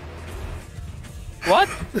map? What?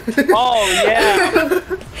 Oh yeah.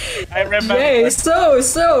 I remember. Yay,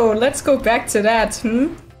 so, let's go back to that,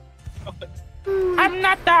 I'm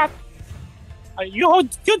not that. You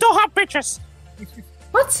don't have pictures.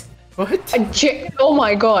 What? What? Oh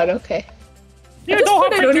my god, okay. You At this don't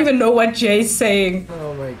point, have I don't pictures. even know what Jay's saying.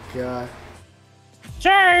 Oh my god.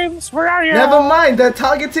 James, where are you? Never mind, they're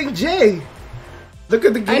targeting Jay. Look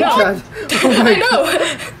at the game know. chat. Oh my I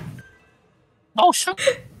know! Oh, shit.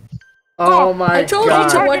 Oh my I told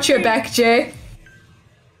god. you to watch your back, Jay.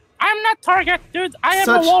 I'm not Target, dude. I am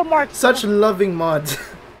Such, a Walmart. Such loving mods.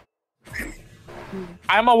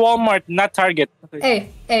 I'm a Walmart, not Target. Hey,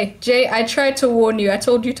 Jay, I tried to warn you. I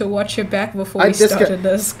told you to watch your back before we just started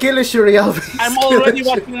this. Skill issue reality. I'm Skill already issue.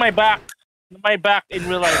 watching my back. My back in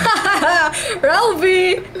real life.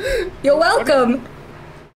 Ralphie! You're welcome!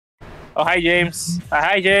 Oh, hi, James.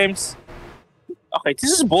 Hi, James. Okay,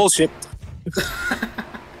 this is bullshit.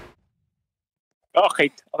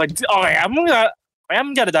 Okay, I'm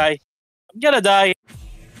gonna die. I'm gonna die.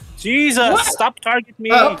 Jesus, What? stop targeting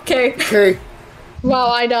me. Okay. Okay. Wow,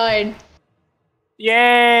 I died.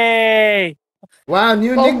 Yay! Wow,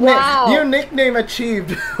 new Oh, nickname. wow. New nickname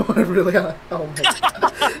achieved. Really? Oh my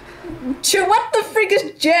god. What the freak is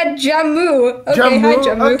Jamu? Okay, Jamu. hi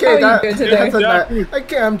Jamu. Okay, How are you that, doing today? that's a Jamu.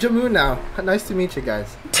 okay, I'm Jamu now. Nice to meet you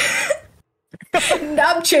guys.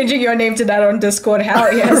 I'm changing your name to that on Discord. How?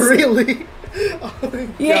 Yes. Really? Oh my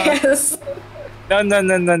god. Yes. No.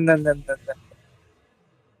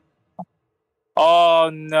 Oh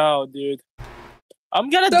no, dude. I'm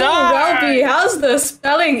gonna So, die. Ralphie, how's the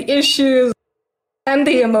spelling issues and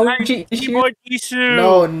the emoji issues? Keyboard issue.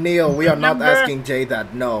 No, Neil, we are not Remember? asking Jay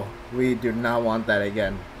that. No, we do not want that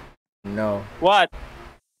again. No. What?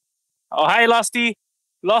 Oh, hi, Losty.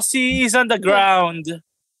 Losty is on the ground.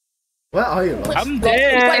 Where are you, Lost? I'm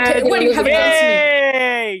dead. What do you have against me?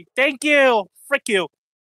 Yay! Thank you. Frick you.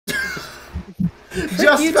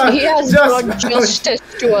 Just You found- He has just brought found- justice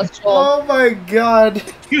to us all. Oh my god.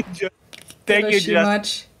 Thank you, too Just.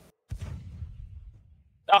 much.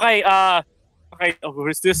 Okay, okay, oh,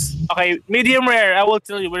 where's this? Okay, medium rare. I will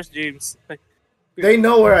tell you where's James. They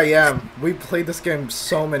know where I am. We played this game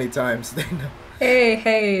so many times. They know.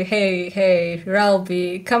 Hey,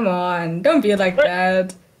 Ralphie, come on. Don't be like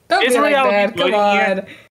that. Don't Is be like Ralphie that. Come going here?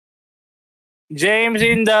 on. James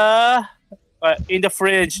in the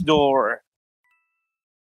fridge door.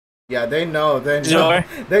 Yeah, they know. They know. Sure.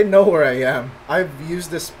 They know where I am. I've used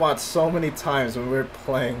this spot so many times when we were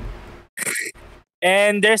playing.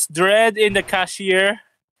 And there's Dread in the cashier.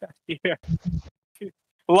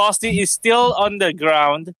 Losty is still on the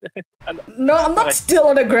ground. No, I'm not Okay. still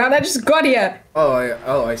on the ground. I just got here.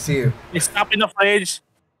 Oh, I see you. He's up in the fridge.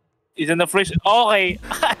 He's in the fridge. Okay.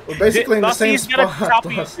 We're basically in the same Losty's gonna spot.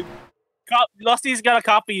 copy you. Losty's gonna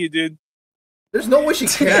copy you, dude. There's no way she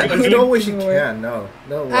can. There's no way she can. No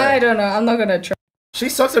way. I don't know. I'm not gonna try. She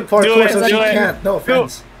sucks at parkour, it, so do she it. can't. No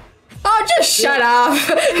offense. Oh, just shut up.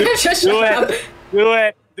 Just Do shut up. it. Do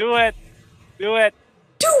it. Do it. Do it.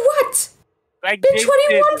 Do what? Like Bitch, James what do you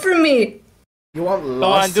did. want from me? You want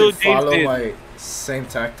Lost do to James follow did. my same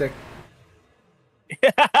tactic?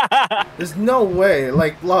 There's no way.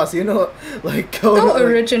 Like Lost, you know, like go. So to, like,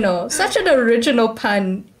 original. Such an original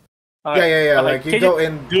pun. yeah. Okay, Like you can go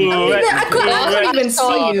in. do you- it. I couldn't even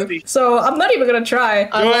see you, so I'm not even gonna try.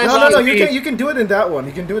 No. You can do it in that one.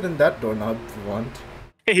 You can do it in that doorknob if you want.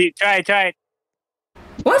 Try it.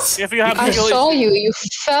 What? If you have I skill saw issue. you. You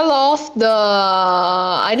fell off the.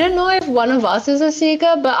 I don't know if one of us is a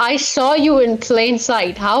seeker, but I saw you in plain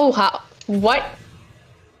sight. How? What?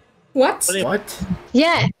 What? What?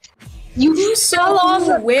 Yeah. You Who fell saw off.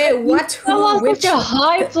 who? Where? You What? fell Who? off Which? such a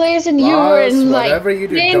high place, and you were Boss, in like whatever you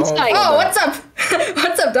do, plain don't sight. Oh, what's up?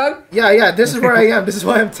 What's up, dog? Yeah. This is where I am. This is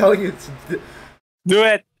why I'm telling you. Do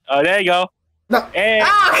it. Oh, there you go. No. Hey.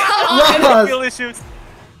 Ah, come on! Lost. Skill issues.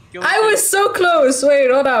 Skill I was so close.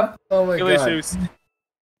 Wait, hold up. Oh my Skill god. issues.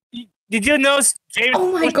 Did you know James?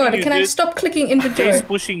 Oh my pushing god, you, can I dude? stop clicking James inventory?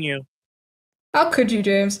 pushing you. How could you,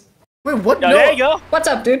 James? Wait, what? Oh, No. there you go. What's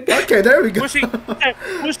up, dude? Okay, there we go. Pushing.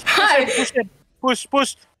 Push. Hi. Push.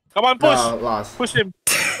 Come on, push. No, Lost. Push him.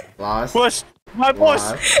 Lost. Push. Come on, push.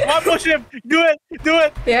 Lost. Come on, push him. Do it.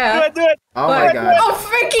 Yeah. Do it. Oh my What? god. Oh,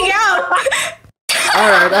 freaking out!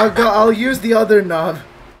 Alright, I'll go. I'll use the other knob.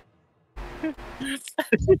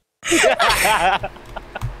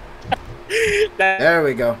 There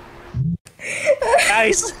we go.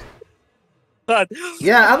 Nice. God.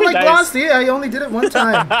 Yeah, unlike Nice. Lost, yeah, I only did it one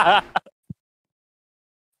time.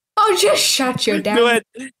 Oh, just shut your damn. Do it.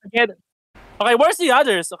 Again. Okay, where's the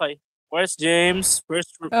others? Okay. Where's James? Where's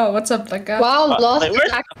Oh, what's up, that guy? Wow, Lost like, is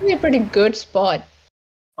where's- actually a pretty good spot.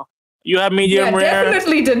 You have medium Yeah, rare.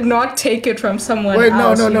 definitely did not take it from someone Wait,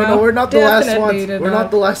 else. no, we're not the last Definitely ones. did We're not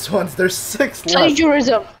the last ones. There's 6 left.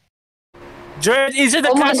 Plagiarism. Jared, is it the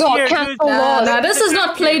Oh my god, cashier, cancel dude? laws. No, this is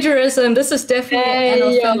not plagiarism. This is definitely an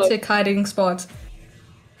Hey, yo. authentic hiding spot.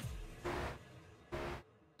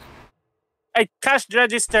 Hey, cash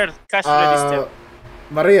register. Cash register.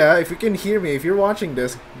 Maria, if you can hear me, if you're watching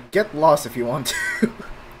this, get lost if you want to.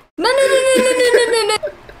 No.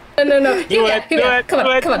 Do it, do it, Come do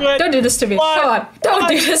on, it, come on. do it. Don't do this to me. Come on, Come on. Don't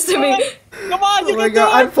do this to me. Come on, you Oh my can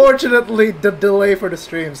god, do it. unfortunately, the delay for the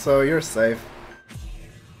stream, so you're safe.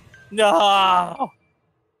 No.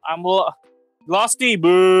 I'm losty.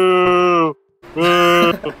 Boo.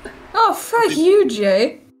 Boo. Oh, fuck you,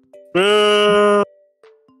 Jay. Boo.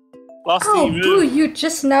 Losty. Oh, boo, you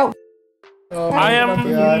just now. Oh I my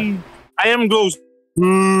god. am ghost.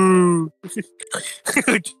 Boo.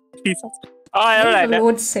 Jesus. Alright.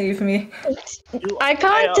 Lord save me. I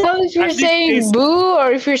can't tell if you're at least saying this- boo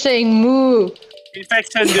or if you're saying moo.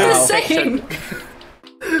 Infection, dude. You're Infection.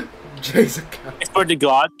 saying. Jay's a cow. It's for the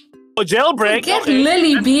god. Oh, jailbreak. Get Okay.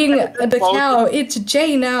 Lily That's- being that's the close. cow. It's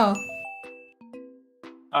Jay now.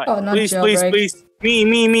 Alright, Oh, not please, jailbreak. please. Me.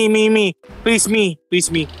 Please, me.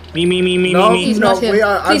 Me. No, Please, no, not him.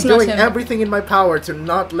 I'm Please, not doing him. everything in my power to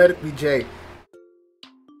not let it be Jay.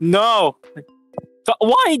 No.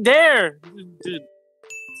 Why there? Dude.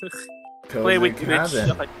 Play with it bitch.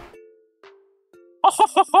 hasn't.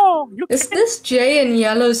 You Is this Jay in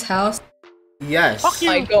Yellow's house? Yes. Fuck you.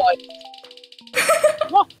 My god.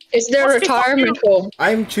 What? It's their What's the fuck retirement home.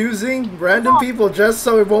 I'm choosing random people just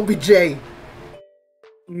so it won't be Jay.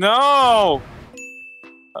 No.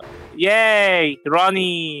 Yay,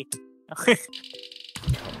 Ronnie. Come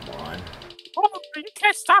on. Oh, you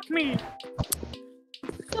can't stop me.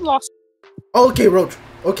 You lost. Okay, Roach.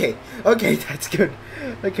 Okay, that's good.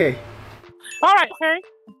 Okay. All right. Okay.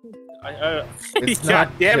 It's God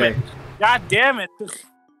not damn Jay. it. God damn it.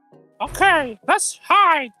 Okay, let's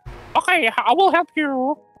hide. Okay, I will help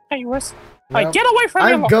you. Hey, Wes. Hey, No, get away from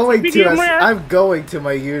me. I'm going to Medium rare. I'm going to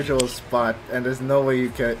my usual spot, and there's no way you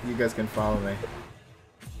guys can follow me.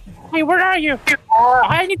 Hey, where are you?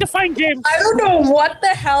 I need to find James. I don't know what the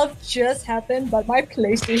hell just happened, but my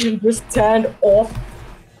PlayStation just turned off.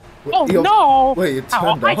 Oh Yo, no! Wait, it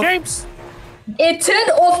Oh, turned hi, off? James. It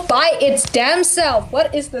turned off by its damn self.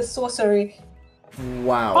 What is the sorcery?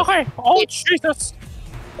 Wow. Okay. Oh Jesus!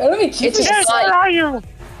 Let me keep It's it. a James, sign. where are you?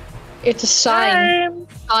 It's a sign. James,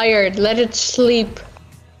 Tired. Let it sleep.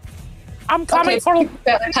 I'm coming Okay, for.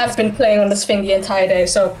 have been playing on this thing the entire day,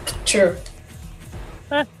 so true.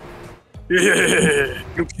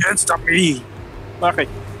 You can't stop me. Okay.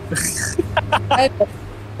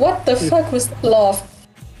 What the fuck was the laugh?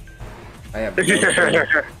 I have no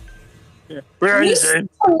clue. Where are you, You James?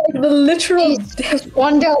 sound like the literal death.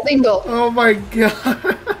 One del dingle. Oh my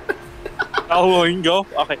god. Oh, go.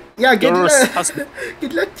 Okay. Yeah, good Your luck. husband.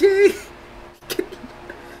 Good luck, Jay.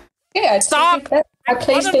 Yeah, Stop! My Make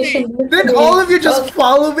fun of me. PlayStation. Then all of you just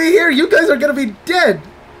follow me here? You guys are gonna be dead.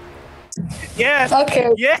 Yes. Okay.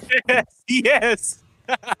 Yes. Yes.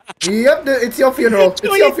 Yep, it's your funeral. It's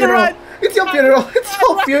You your need to funeral. run. It's your funeral. It's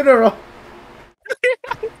your funeral.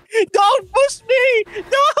 Don't push me.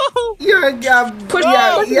 No.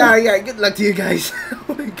 Yeah. Good luck to you guys.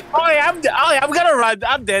 Oh my god. I'm gonna run.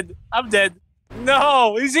 I'm dead.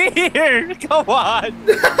 No, he's here. Come on.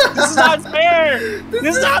 This is not fair.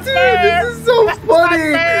 This is not fair. This is so funny.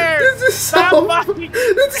 fair. This is so Stop funny.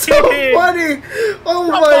 fucking That's so kidding. funny. Oh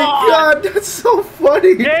Come my on. god, that's so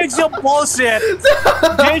funny. James, you bullshit.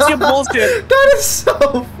 James, you bullshit. That is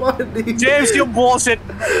so funny. James, you bullshit.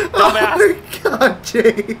 Oh Dumbass. my god,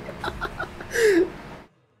 Jay.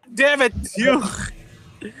 Damn it, you.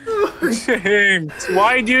 James,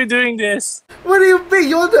 why are you doing this? What do you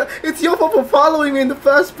mean? It's your fault for following me in the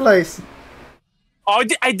first place. Oh,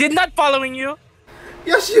 I did not following you.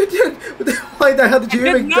 Yes, you did. Then why the hell did you I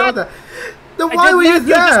did even not. do that? Then I why did were you not.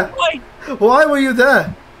 there? Just lied. Why were you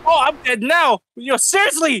there? Oh, I'm dead now. Yo,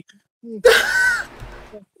 seriously.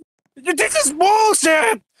 This is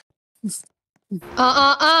bullshit.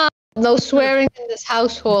 No swearing in this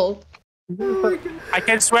household. Oh my god. I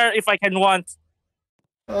can swear if I can want.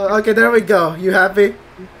 Okay, there we go. You happy?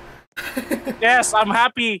 Yes, I'm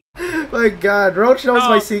happy. My god, Roach knows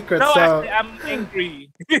my secret, no, so... actually, I'm angry.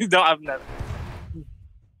 No, I'm not.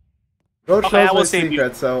 Roach Okay, I knows will my save you.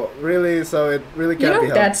 secret, so it really You can't know be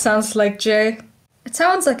what helped. that sounds like, Jay? It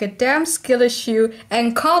sounds like a damn skill issue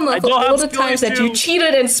and karma I for don't all have the skill times that you issue.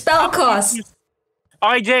 cheated in spellcast.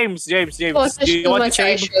 Alright, James. Oh, Do this you is want my to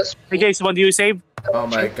save? issues. Hey, James, what do you save? Oh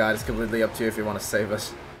my god, it's completely up to you if you want to save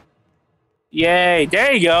us. Yay,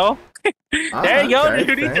 there you go. There you go. Okay,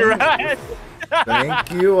 You need to run.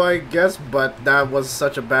 Thank you, I guess, but that was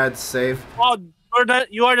such a bad save. Oh,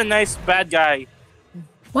 you are the nice bad guy,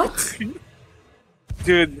 What?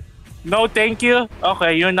 dude. No, thank you.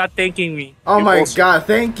 Okay, you're not thanking me. Oh You my also- god,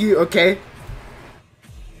 thank you. Okay.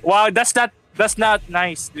 Wow, that's not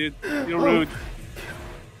nice, dude. You're rude.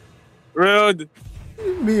 Rude.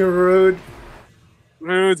 Me rude.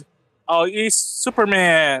 Rude. Oh, he's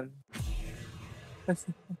Superman.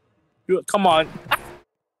 Come on.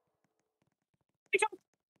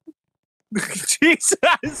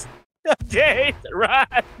 Jesus. James, run.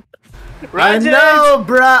 I Run, James. know,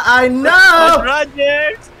 bruh. I know. Run,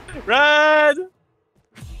 James. Run.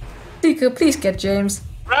 Seeker, please get James.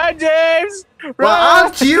 Run, James. Run.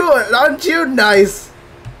 Well, aren't you nice?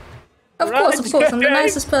 Of Right, course, I'm the James.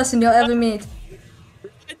 nicest person you'll ever meet.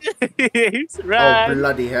 James, Oh run.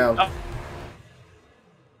 bloody hell. Oh.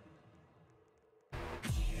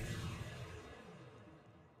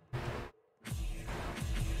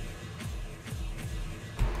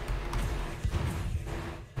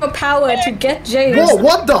 Power to get James. Whoa!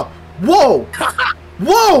 What the? Whoa!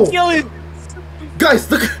 Whoa! Kill it. Guys,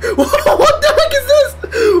 look! What the heck is this?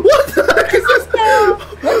 What the heck is this?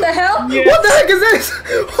 What the hell? Yes. What the heck is this?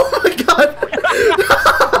 Oh my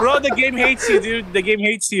god! Bro, the game hates you, dude. The game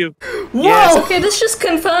hates you. Whoa! Yes. Okay, this just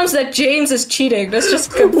confirms that James is cheating. This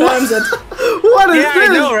just confirms it. What is Yeah, this?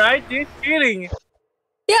 I know, right? He's cheating.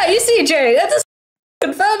 Yeah, you see, Jay, that just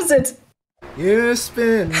confirms it. You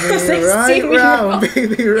spin me They see right me round, wrong.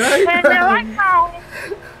 baby, right round.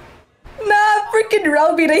 Nah, freaking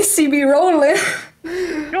Relby, they see me rolling.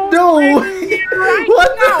 No! What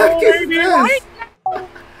the heck is this?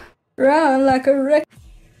 Round like a wreck.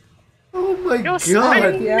 Oh my god!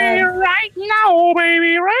 Yeah. right now,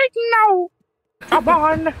 baby, right now. Come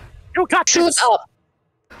on. You got Shoot this. up.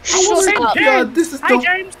 Oh Shoot my up. god! This is Hi, the.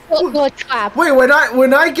 James. Don't go trap. Wait, when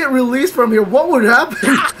I get released from here, what would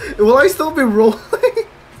happen? Will I still be rolling?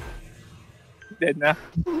 Dead now.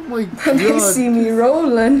 Oh my They god! see me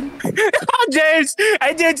rolling. Oh, James.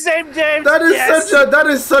 I did save James. That is Yes. that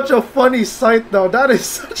is such a funny sight, though. That is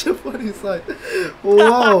such a funny sight.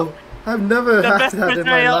 Whoa! I've never The had best that in my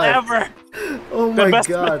betrayal life. ever. Oh The my best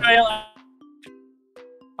god! betrayal ever.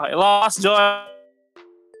 I lost Joy.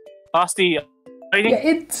 Lost the. Yeah,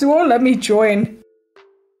 it won't let me join.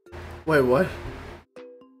 Wait, what?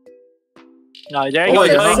 No, there you Oh, go.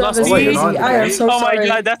 you're Join not- lost oh, wait, you're the. not I am so Oh my sorry.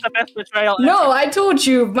 god, that's the best betrayal ever. No, I told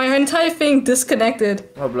you, my entire thing disconnected.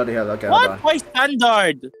 Oh bloody hell! Okay, hold What? on. Why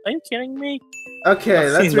standard? Are you kidding me? Okay,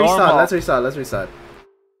 Let's let's see, restart. normal. Let's restart.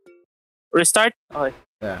 Restart? Okay.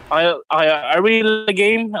 Yeah. Are we in the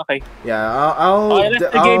game? Okay. Yeah, I'll. Oh, left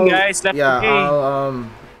the game, guys, left the yeah, game.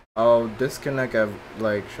 I'll disconnect. I've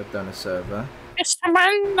like shut down the server, It's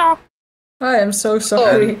Amanda. I am so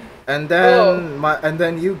sorry. and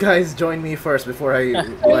then you guys join me first before I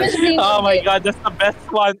like. Oh my god, that's the best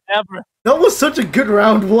one ever. That was such a good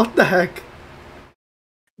round. What the heck?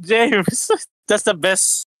 James, that's the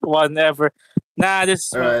best one ever. Nah,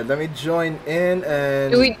 this All right, let me join in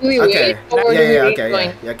and. Do we Okay. wait or do we Okay.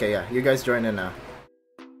 rejoin? Yeah. You guys join in now.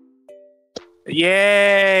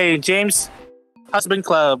 Yay! James Husband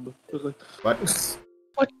Club. What?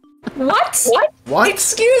 What? What?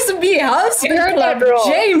 Excuse me, husband I heard club. that wrong.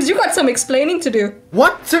 James, you got some explaining to do.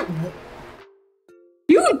 What?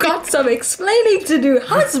 You got some explaining to do.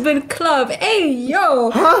 Husband club. Hey,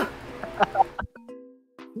 yo. Huh?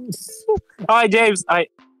 Alright, James.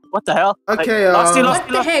 What the hell? Okay, Lost you, What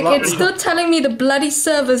the heck? Lost It's you. still telling me the bloody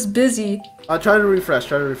server's busy. I'll try to refresh.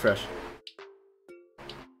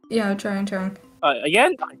 Yeah, I'm trying.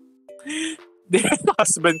 Again?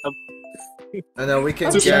 Husband Club. And then we can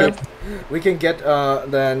Okay. get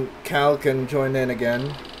then Cal can join in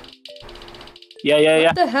again. Yeah. Oh,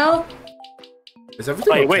 What the hell? Is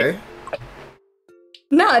everything Wait, okay?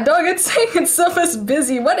 Nah, dog, it's saying its server's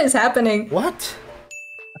busy. What is happening? What?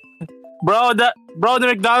 Bro, the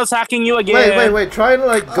McDonald's hacking you again. Wait. Try and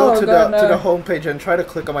like go Oh, to God, the no. homepage and try to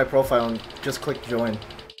click on my profile and just click join.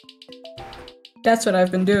 That's what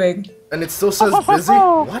I've been doing. And it still says busy?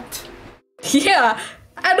 What? Yeah,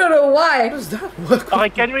 I don't know why. What is that? What? Okay,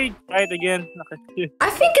 can we try it again? Okay. I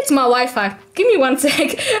think it's my Wi-Fi. Give me one sec.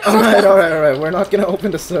 Alright. We're not gonna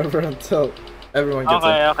open the server until everyone gets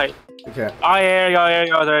Okay. in. Okay. Oh, here you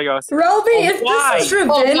go. There you go. Relby, if why? this is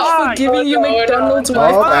revenge why? for giving you No, McDonald's no. Oh,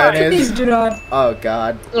 Wi-Fi, that is- please do not. Oh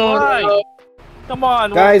god. Why? Come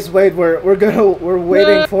on. Guys, wait, we're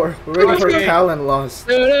waiting for Okay. Cal and Lost.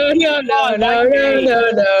 No.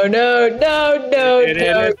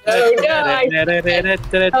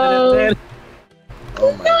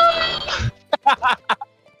 Oh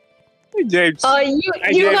my James. You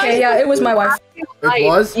guys. Okay, yeah, it was my wife. It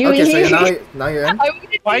was? Okay, so now you're in?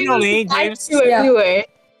 Finally, James. Everywhere.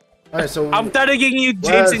 Alright, so I'm tagging you,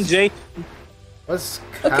 James and Jay. what's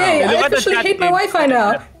Okay, Cal? I officially hate my Wi-Fi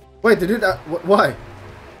now. Wait, did it why?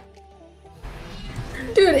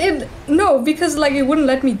 Dude, no, because like it wouldn't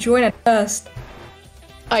let me join at first.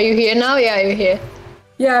 Are you here now? Yeah, you're here.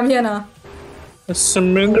 Yeah, I'm here now.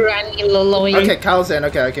 Granny Loloy. Okay, Cal's in.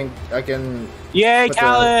 Okay, I can Yay, But,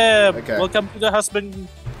 Caleb! okay. Welcome to the husband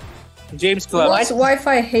James Club. What's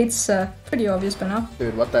Wi-Fi hates pretty obvious by now.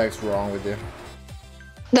 dude, what the heck's wrong with you?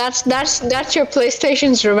 That's your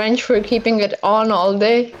PlayStation's revenge for keeping it on all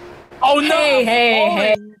day. Oh no!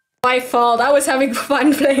 Hey. My fault. I was having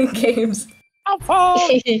fun playing games. I'm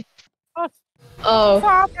falling.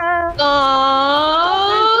 Oh.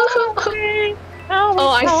 Oh,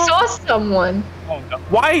 I saw someone. Oh, no.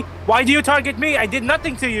 Why? Why do you target me? I did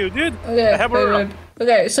nothing to you, dude. Okay, I have a-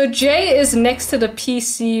 okay, so Jay is next to the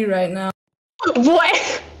PC right now.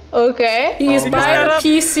 What? Okay. He's by the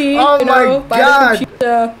PC, Oh you my know, by God. the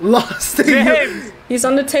computer. Lost it. James! He's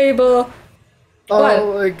on the table.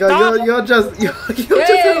 Oh my god, Stop. you're just Yes.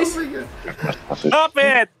 helping it. Stop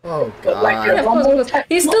it! Oh god.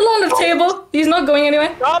 He's still on the table. He's not going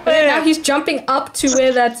anywhere. Stop Okay, now it! he's jumping up to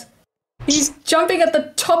where that. He's jumping at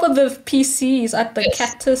the top of the PC. He's at the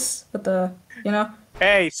cactus, at the, you know.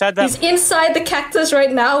 Hey, shut up. He's inside the cactus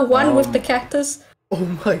right now. One with the cactus. Oh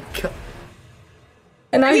my god.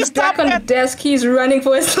 And now he's back on the desk. He's running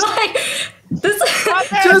for his life. This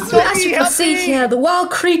Just as you can see here, the wild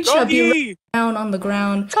creature be Doggy! down on the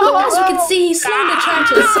ground. As we can see, he's slowly trying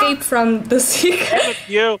to escape from the secret.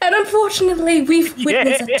 You. And unfortunately, we've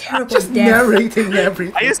witnessed a terrible Just death. narrating Are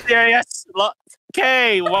everything. you serious?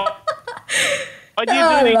 Okay, what? What are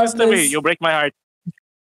I you doing love this to me? this. You break my heart.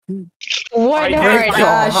 What I hurt? break your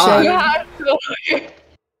heart. You have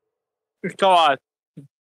to. Come on.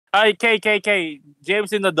 Alright, K.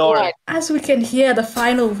 James in the door. What? As we can hear the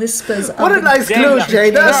final whispers of What a the nice Jay, clue, Jay. Jay.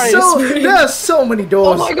 There are so many Oh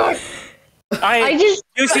doors. my god. I Alright, just.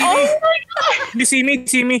 you see me? Oh my god. You see me?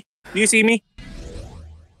 See me? Do you see me?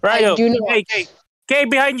 Right. do not. K,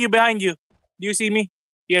 behind you. Do you see me?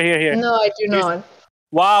 Here. No, I do not.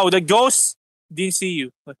 Wow, the ghost didn't see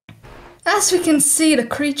you. As we can see, the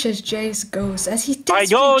creature's Jay's ghost as he Alright,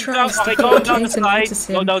 go desperately down. tries Okay, to go down the locate and slide. notice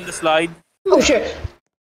Go him. down the slide. Oh shit.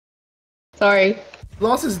 Sorry.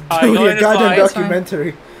 Lost is Alright, doing go a in the goddamn slide. It's fine.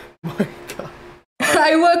 documentary. My god.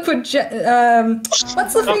 I work for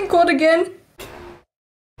what's the thing called again?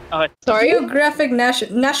 Sorry. Geographic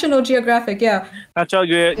National Geographic, yeah. Natural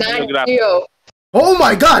Not geographic. you. Oh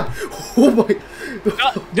my god! Oh my.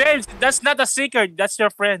 No, James, that's not a secret. That's your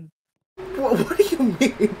friend. What do you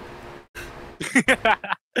mean?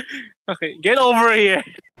 Okay, get over here.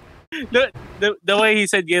 The way he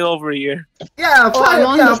said get over here. Yeah, I'm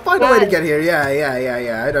on the find a way to slide. get here.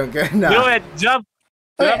 Yeah. I don't get Do no. it. Jump.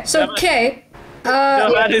 Okay, Jump, so jump. Kay,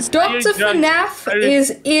 that is Dr. very drunk. FNAF That is-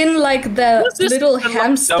 is in like the What's this little fucking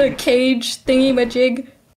hamster dumb- cage thingy majig.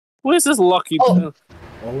 Who is this lucky? Oh.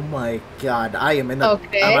 Oh my god, I am in a.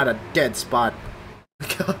 Okay. I'm at a dead spot.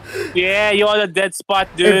 Yeah, you're on a dead spot,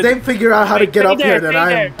 dude. If they figure out how to Wait, get stay up there, here, then stay I'm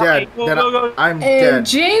there. dead. Okay, go, Then go. I'm And dead.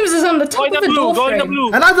 James is on the Go top in of the the blue. door Go in the frame.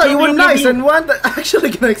 blue. And I thought you were Blue, nice blue. and one that actually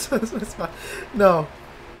can expose my spot. No.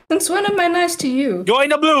 Since when am I nice to you? Go in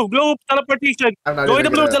the blue. Blue teleportation. I'm not Go in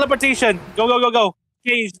even the blue gonna- teleportation. Go.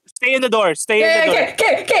 Okay, stay in the door. Stay in Yeah, the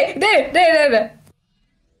door. okay, there.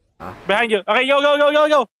 Behind you. Okay,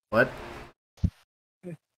 go. What?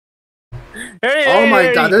 Hey, Oh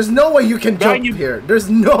my god, there's no way you can Behind jump you. here. There's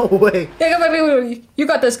no way. Yeah, wait. You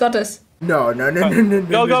got this. No.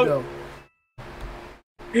 Go. No.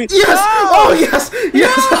 Yes! Oh yes!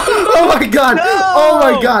 Yes! Oh my god!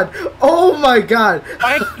 Oh my god!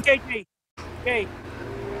 Okay.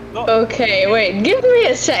 Go. Okay, wait. Give me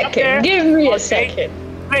a there. second. Give me a Okay. second.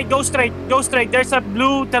 Straight, go straight. There's a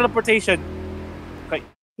blue teleportation. Okay.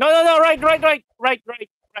 No, right.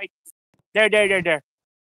 There.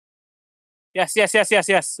 Yes.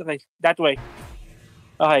 Okay, that way.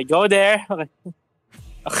 Okay, go there.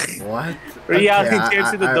 Okay. What? Reality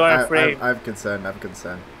James in the door frame. I'm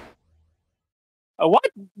concerned. What?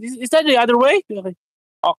 Is that the other way? Okay.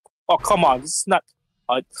 Oh, come on. This is not.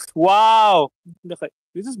 Wow. Okay.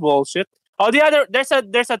 This is bullshit. Oh, the other. There's a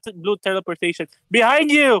blue teleportation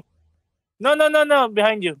behind you. No.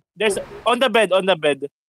 Behind you. There's on the bed. On the bed.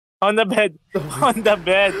 I'm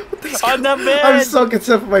so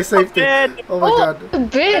concerned for my safety. Bed. Oh my god. The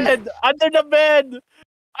bed. Under the bed.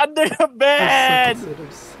 I'm so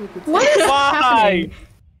concerned. What is Why? happening?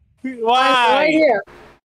 Right Why? here.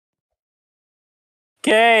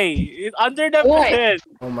 Okay, it's under the Why? bed.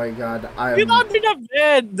 Oh my god, It's under the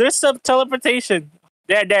bed. There's some teleportation.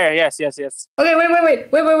 There. Yes. Okay, wait.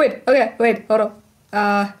 Okay, wait, hold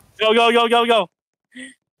on. Go.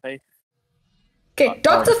 Okay,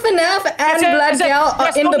 Dr. FNAF and Blood Gal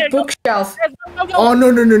are in the bookshelf. Go. Oh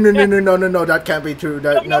no, that can't be true.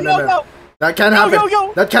 That no. That can't happen.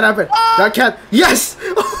 Go. That can't happen. That can't. Yes!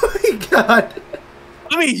 Oh my god.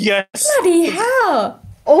 I mean, yes. Bloody hell!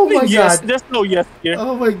 Oh my Yes, god. there's no yes here.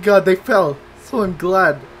 Oh my god, they fell. So I'm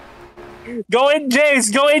glad. Go in,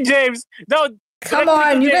 James. No. Come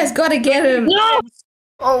on, you guys gotta get him. No!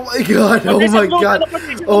 Oh my god. Oh There's a my blue god.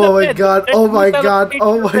 teleportation Oh on the my bed. god. There's Oh blue my god. teleportation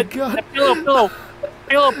Oh on the my bed. god.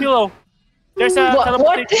 Pillow. There's a What?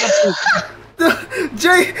 teleportation.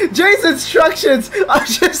 Jay's instructions are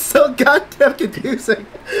just so goddamn confusing.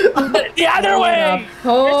 The other way.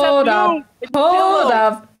 Hold up. It's a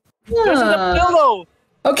pillow. There's a pillow.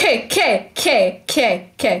 Okay,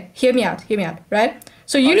 K. Hear me out, right?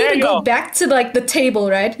 So you there need to you go go. back to like the table,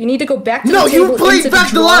 right? You need to go back to No, the table. you played into back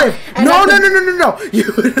the drawer, live. and No. at the- You.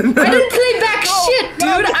 I didn't play back shit,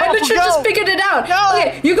 dude. I literally go. just figured it out. Go.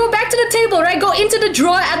 Okay, you go back to the table, right? Go into the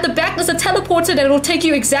drawer at the back. There's a teleporter that will take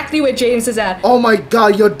you exactly where James is at. Oh my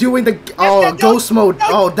god, you're doing the Go. ghost mode.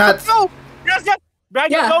 Oh, that's. Go. Yes. Back,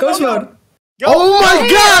 Yeah, go, ghost go. mode. Go. Oh my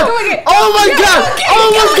Yeah, god! go again. Oh my Yeah, god! okay,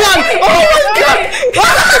 Oh my god! okay, Oh my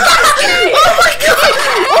god! Oh my god!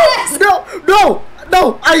 Yes. No!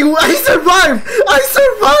 I survived! I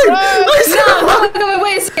survived! No,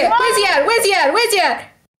 wait a second. Where's he at?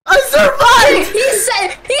 I survived!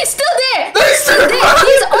 He's still there. I He's still there.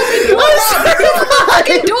 He's on the survived!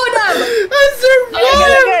 fucking doorknob. I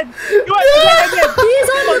survived! Again. He's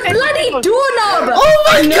on the bloody doorknob. Oh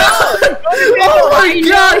my god! Oh my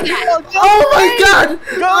god! Oh my god!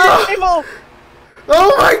 Go to the table.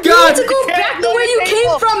 Oh my You god! need to go back to where you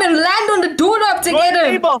came from and land on the doorknob to Go to get the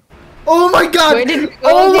him. table. Oh my god! Where did you go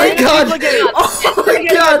Oh my again? god! Again. Oh my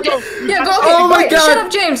god! Yeah, go. Oh my wait, God. Shut up,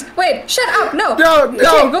 James. Wait, shut up. No. No.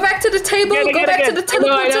 Okay, go back to the table. Again, Go back to the again.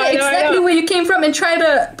 teleporter I know. exactly where you came from and try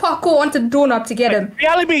to parkour onto the doorknob to get him.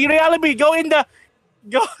 Reality, go in the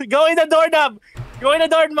doorknob. Go in the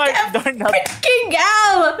doorknob. Freaking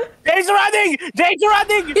hell! James running.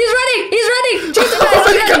 He's running. James, Oh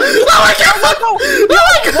my god! Oh my god! Go.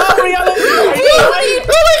 Oh my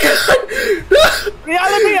god!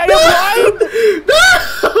 Reality, are you blind?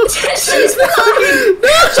 She's flying.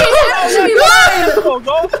 She's actually flying.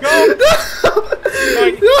 Go.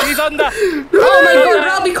 He's on the. Oh my god,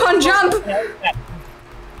 Robbie can't jump.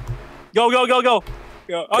 Go.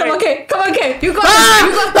 Come on, Kay. You got Ah!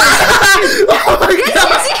 this. You got this. Oh my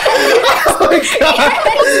god! Oh my god!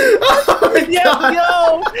 Oh my Yes, god! go.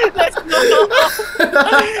 Let's go.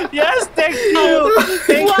 Yes, thank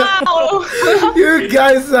you. Wow! You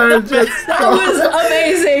guys are just. That was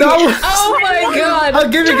amazing. That was- Oh my god. I'll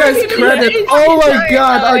give you guys credit. Oh my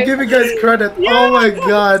god! I'll give you guys credit. Oh my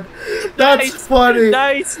god! That's funny.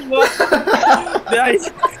 Nice.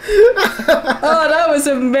 Oh, that was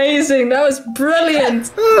amazing. That was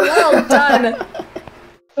brilliant. Well done.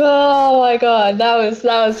 Oh my god, that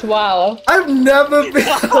was wow. I've never been.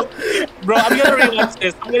 Bro, I'm gonna rewatch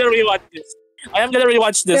this. I am gonna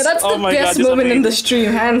rewatch this. Yeah, that's Oh the my best God, this moment in the amazing.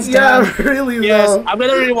 stream, hands down. Yeah, really Yes, though. I'm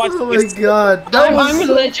gonna rewatch Oh my this. god, that I'm a was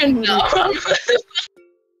legend now.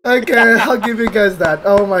 okay. I'll give you guys that.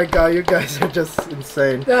 Oh my god, you guys are just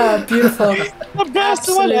insane. Oh, beautiful. The best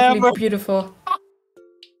one Absolutely ever. beautiful.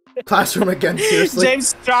 Classroom again, seriously.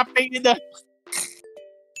 James trapping in the.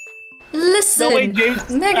 Listen, No way, James.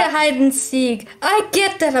 Mega Hide and Seek. I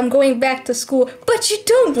get that I'm going back to school, but you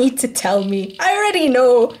don't need to tell me. I already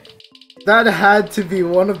know. That had to be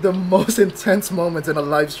one of the most intense moments in a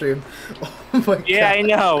live stream. Oh my god. Yeah, I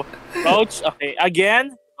know. Ouch. Okay,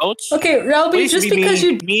 again. Ouch. Okay, Relby, Please just be because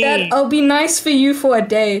mean. you did Mean. that, I'll be nice for you for a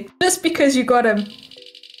day. Just because you got him.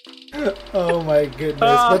 Oh my goodness.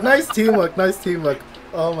 But nice teamwork.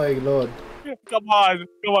 Oh my lord. Come on.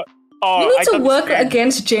 Oh, You need I to thought work this-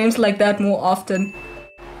 against James like that more often.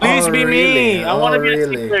 Please Oh, be really? me. I want to Oh, be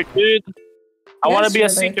really? a seeker, dude. I want to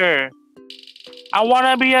Yes, be a really. seeker. I want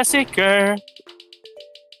to be a seeker. A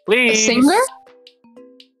Please. singer?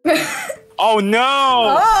 Oh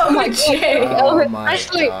no. Oh my Jay. Oh my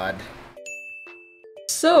Actually- god.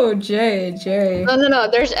 So Jay. No.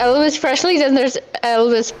 There's Elvis Presley, then there's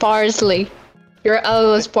Elvis Parsley. You're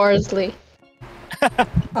Elvis Parsley.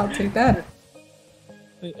 I'll take that.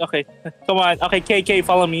 Okay, come on. Okay, KK,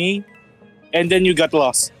 follow me. And then you got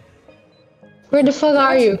lost. Where the fuck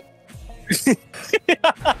are you?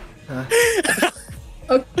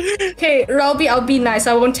 Okay, Robbie, I'll be nice.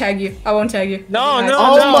 I won't tag you. I won't tag you. No, I'll be nice. no,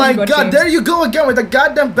 Oh no. my You got god, James. there you go again with the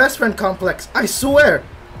goddamn best friend complex. I swear.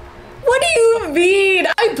 What do you mean?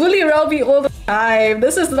 I bully Robbie all the time.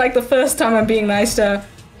 This is like the first time I'm being nice to her.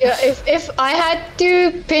 Yeah, if I had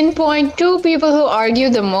to pinpoint two people who argue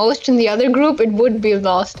the most in the other group, it would be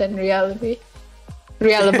Lost and Reality.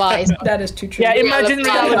 Realize. That is too true. Yeah, imagine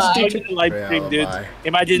Reality. reality going to live stream, dude. Reality.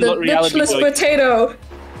 Imagine The what reality bitchless going. potato.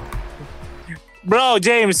 Bro,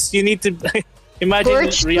 James, you need to imagine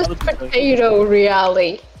Birchless reality. potato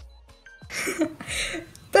reality.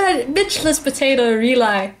 But bitchless potato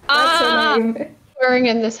relay. That's her name. Occurring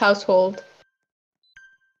in this household.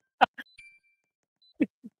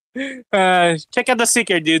 Check out the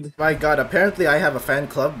seeker, dude. My god, apparently I have a fan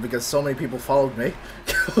club because so many people followed me.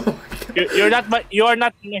 You're not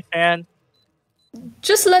my fan.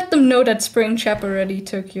 Just let them know that Springtrap already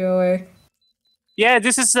took you away. Yeah,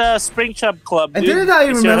 this is a Spring Chub Club. And Dude. didn't I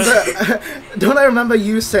It's your- remember? Don't I remember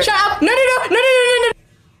you said? Shut up! No!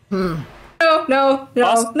 No!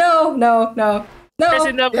 Lost? No! Press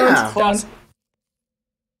in the Yeah. Lost.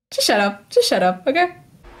 Just shut up. Just shut up. Okay.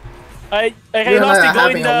 I You and lost I it are going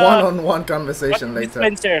having the a one-on-one conversation later.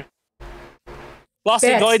 dispenser. Lost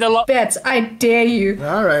it going the Bets, I dare you.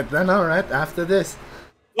 All right then. All right. After this.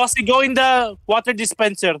 Lost it going the water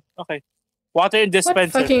dispenser. Okay. Water What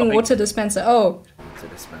dispenser. fucking okay. water dispenser? Oh. To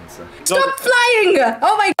dispenser. Stop flying!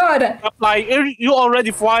 Oh my god! Stop flying. You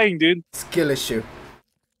already flying, dude. Skill issue.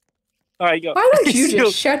 Alright, go. Why don't you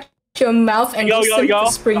just shut your mouth and listen to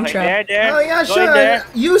Springtrap? Okay, there. Oh yeah, Going sure. there.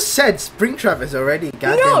 You said Springtrap is already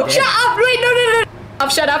goddamn No, dead. shut up! Wait, no.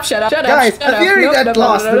 Shut up. Guys, shut a up. theory No, that no,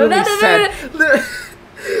 lost no, no, literally no, no, said,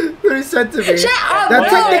 literally said to me Shut up, that no,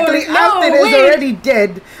 technically no, Alton is wait. already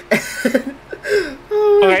dead.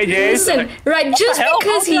 Okay, James. Listen, right, just hell?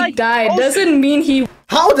 because How did I he died frozen? doesn't mean he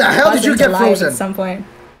How the hell did you wasn't get alive frozen? at some point.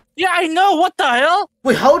 Yeah, I know. What the hell?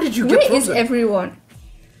 Wait, how did you get Where is frozen? everyone?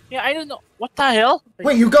 Yeah, I don't know. What the hell?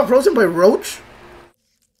 Wait, you got frozen by Roach?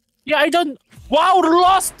 Yeah, I don't. Wow,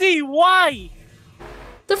 Losty, why?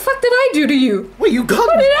 The fuck did I do to you? Wait, you got.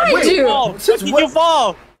 What did I wait, do? Oh, why Since did what- you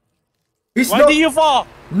fall? He's Why not. did you fall?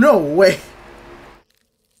 No way.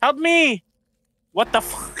 Help me! What the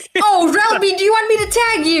fuck? Oh, Ralby, do you want me to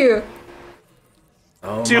tag you?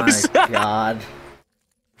 Oh Juice. my god.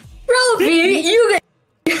 Ralby,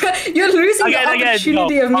 you're losing Again, the again,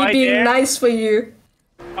 opportunity no. of me Right being there. nice for you.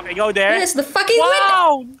 Okay, go there. Yes, the fucking window.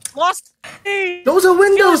 Wow! Losty! Those are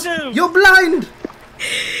windows. Kill you. You're blind.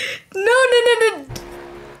 No.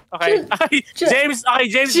 Okay, James got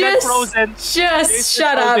Just, frozen. just James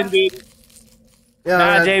shut is frozen, up. dude. Yeah. Nah,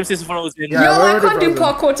 man. James is frozen. Yeah. Yo, we're I already can't do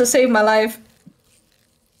frozen. parkour to save my life.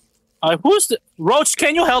 Who's the Roach?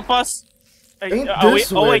 Can you help us? Ain't wait,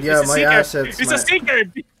 this weird? Yeah, it's a my seeker. assets, It's my- a seeker.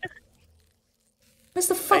 Where's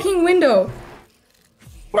the fucking window?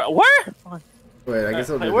 Where? Wait, I guess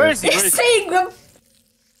I'll do Where this. is he? Where It's is he? saying the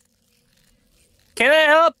Can I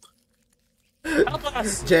help? Help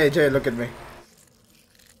us! Jay, look at me.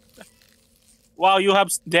 Wow, you have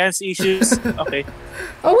dance issues. Okay.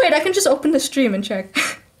 Oh wait, I can just open the stream and check.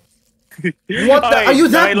 What the? Okay, Are you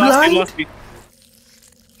that I lost blind? it, lost it.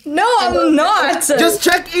 No, I'm not. Just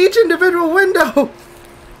check each individual window.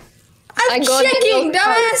 I I'm got checking, the-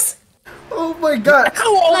 dumbass. Oh my god.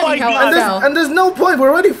 Oh my Bloody hell, god! I fell. And there's no point. We're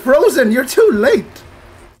already frozen. You're too late.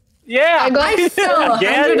 Yeah! I got I fell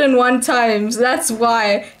Again? 101 times. That's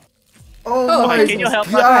why. Oh, Oh, my can you help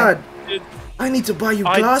us? god. Dude, I need to buy you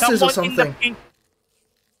alright, glasses or someone in the something. pink-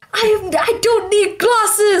 I don't need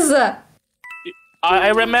glasses. I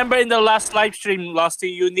remember in the last live stream,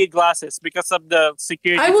 Losty, you need glasses because of the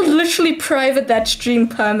security. I will literally private that stream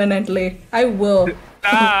permanently. I will.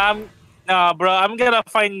 Nah, bro, I'm gonna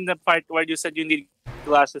find the part where you said you need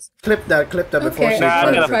glasses. Clip that before Okay, she Nah, I'm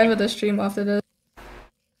I'm gonna finds it. private the stream after this.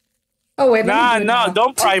 Oh wait, let me do it now.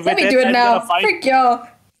 Don't private Let me it. do it I'm now. gonna find- Frick y'all.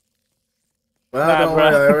 Well, Nah, don't bro.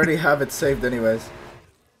 worry. I already have it saved anyways.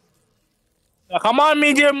 Come on,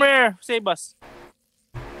 medium rare, save us.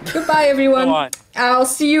 Goodbye, everyone. Come on. I'll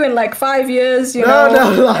see you in like 5 years. You No,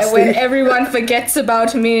 know, no, Lassie. when everyone forgets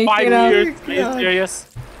about me. 5 you know. years. Are you God. serious?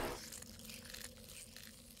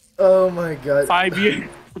 Oh my god. 5 years.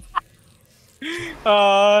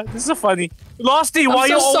 This is so funny. Losty, why I'm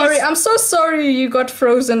you so sorry. always? I'm so sorry you got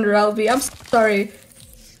frozen, Ralby. I'm sorry.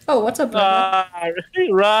 Oh, what's up, brother?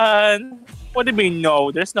 Run. What do you mean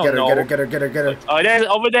no? There's no Get her, no. get her, get her, get her, get her. Oh, there's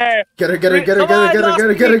over there. Get her, get her, get her, Come get her, on, get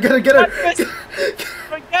her, get her, get her, get her, get her.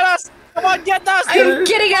 Losty. Get us! Come on, get us! I'm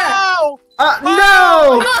getting her. Ow!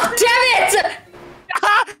 No! Oh, damn it!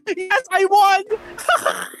 Yes, I won!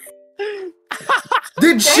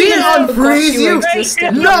 Did she Damn, unfreeze forgot you you?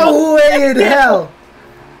 existed. No way in hell!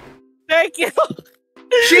 Thank you.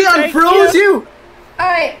 She Thank unfroze you.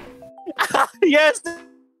 Alright. Yes.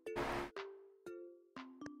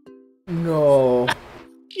 No.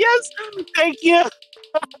 Yes. Thank you.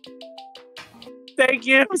 Thank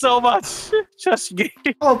you so much. Just give.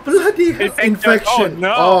 Oh bloody Infection. infection!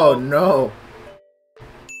 Oh, Oh no!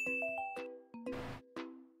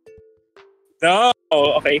 No.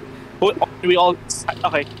 Okay. We all.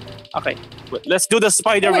 Okay. Okay. Let's do the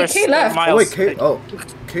Spider-Verse. Kay left. Oh wait, Miles.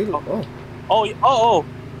 Caleb. Oh. Oh.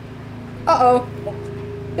 Uh-oh.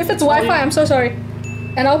 If it's Wi-Fi, I'm so sorry.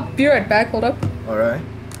 And I'll be right back, hold up. All right.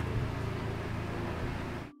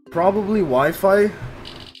 Probably Wi-Fi.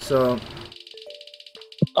 So.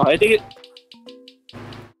 Oh, I think it.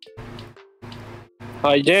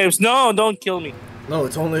 Hi, James. No, don't kill me. No,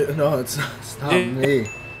 it's only it's not Yeah. me.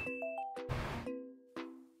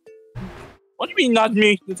 What do you mean, not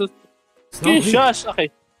me? It's not Okay, me. shush. Okay.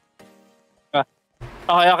 Okay.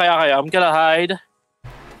 I'm gonna hide.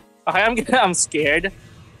 Okay, I'm scared.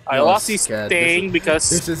 I You're lost this scared. thing because.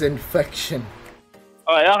 This is infection.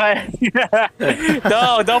 Okay.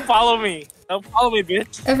 No, don't follow me. Don't follow me,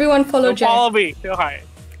 bitch. Everyone follow Don't Jay. follow me. Okay.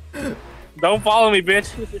 Don't follow me, bitch.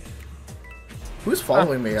 Who's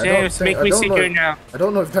following me? James, make me secure now. I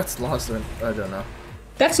don't know if that's lost or I don't know.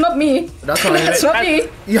 That's not me. That's not That's not me.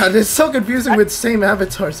 Yeah, it's so confusing with same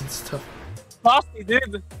avatars and stuff. Losty,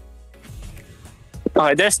 dude.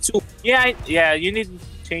 Okay, there's two. Yeah, you need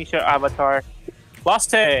to change your avatar.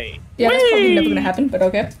 Losty. Yeah, that's probably never gonna happen, but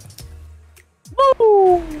okay.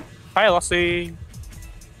 Woo! Hi, Losty.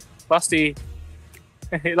 Losty.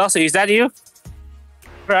 Losty, is that you?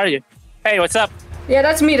 Where are you? Hey, what's up? Yeah,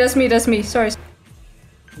 that's me. Sorry.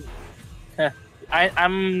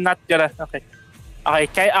 I'm not gonna. Okay.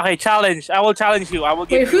 Okay, challenge. I will challenge you. I will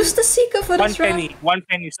give Wait, who's the seeker for you this round? one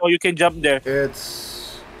penny, so you can jump there.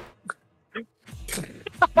 It's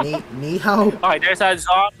Ni hao. Alright, there's a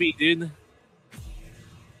zombie, dude.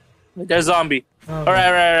 There's a zombie. Oh,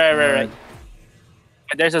 Alright.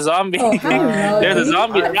 There's a zombie. Oh, hi, There's a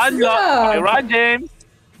zombie. What's Run, up? okay, run, James.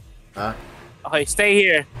 Huh? Okay, stay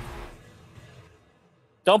here.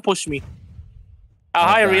 Don't push me.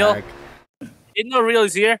 Hi, Real. Back. You know Real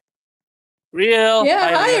is here. Real.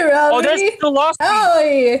 Yeah, hi, Real. Rally. Oh, there's still Losty.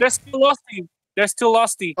 Oh, There's still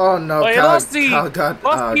Losty. Oh no, Hey, Cal. Losty. Oh god. Oh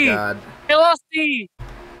Losty. god. Hey, Losty.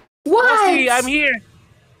 what? Losty, I'm here.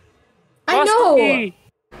 I know. Losty.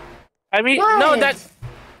 I mean, no, What?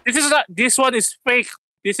 this is not. This one is fake.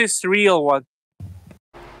 This is real one.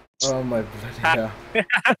 Oh my bloody hell.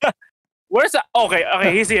 Where's that? Okay,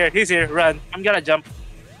 he's here. Run. I'm gonna jump.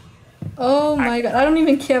 Oh my god, I don't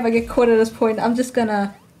even care if I get caught at this point. I'm just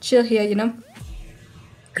gonna chill here, you know?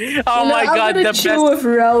 Oh my I'm god, gonna the chill best.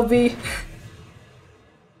 with Relby.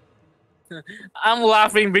 I'm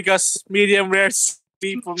laughing because medium rare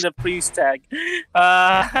speed from the priest tag.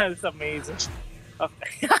 It's amazing.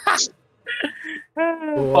 Okay.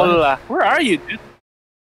 Hola. Where are you, dude?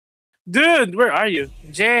 Dude, where are you?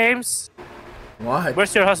 James, What?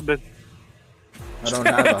 where's your husband? I don't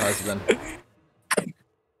have a husband.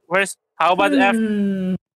 How about F?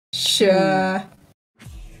 Sure.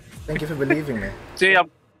 Thank you for believing me. James,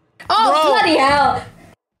 Oh, Bro. bloody hell!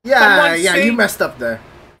 Yeah, Someone say- you messed up there.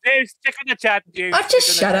 check on the chat, James. Oh,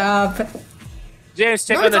 just check on shut the up. chat. James,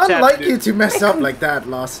 check No, on it's the chat. unlike dude. you to mess up like that,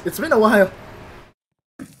 Lost. It's been a while.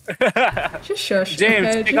 Just shush. James,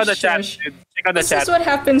 okay? check on the Just chat. shush. Dude. Check on the This chat. is what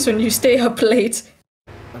happens when you stay up late.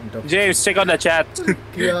 I'm dumb. James, check on the chat. Check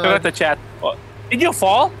on God. the chat. Oh, did you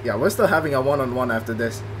fall? Yeah, we're still having a one-on-one after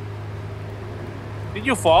this. Did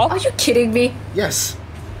you fall? Are you kidding me? Yes.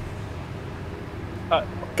 Guys,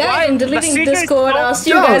 Why? I'm The deleting secret- Discord. I'll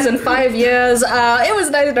see you No. guys in 5 years. It was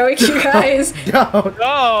nice knowing you guys. No.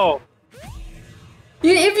 No.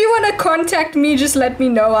 If you want to contact me, just let me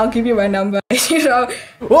know. I'll give you my number. You know,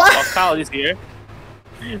 Oh, What? Kyle is here.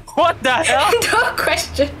 What the hell? no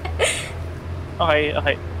question.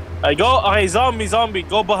 Okay. Go. Okay, zombie.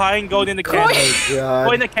 Go behind. Go in the cannon. Oh Go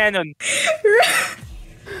god. in the cannon.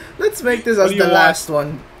 Let's make this What as do the you last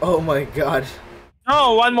one. Oh my god.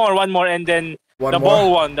 No, one more, and then One the more?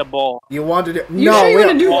 ball one. The ball. You wanted it? You No, sure you want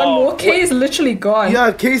to we do one Oh, more? K is literally gone.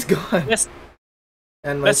 Yeah, K's gone. Let's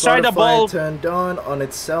And my let's try the Spotify ball. turned on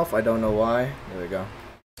itself. I don't know why. There we go.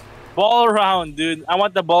 ball round, dude. I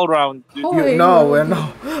want the ball round, dude. Oh, No,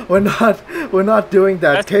 Relby. we're not doing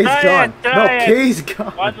that. Let's K's try gone. it, No, try it. K's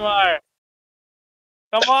gone. One more.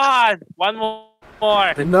 Come on, one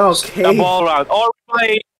more. No, The K. ball round or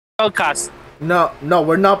play spellcast. No,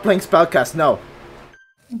 we're not playing Spellcast. No.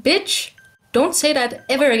 Bitch, don't say that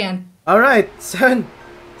ever again. All right, 7,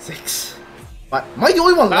 6. What? Am I the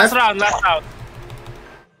only one Last left? round.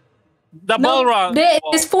 The ball run. There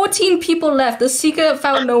is 14 people left. The seeker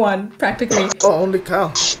found no one, practically. Oh, only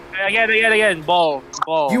Cal. Again. Ball.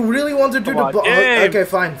 You really want to do Come the ball? on, James. Okay,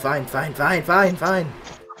 fine.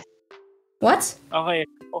 What? Okay.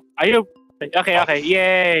 Are you? Okay.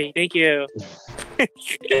 Yay! Thank you.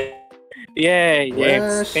 Yay,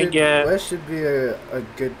 James. Thank you. Where should be a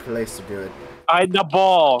good place to do it? The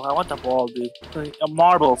ball. I want the ball, dude.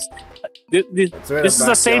 Marbles. This is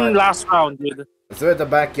the same last round, dude. Let's do it in the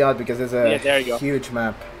backyard because it's a there you go. huge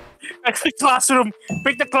map. Classroom.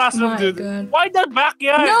 Pick the classroom, My dude. God. Why the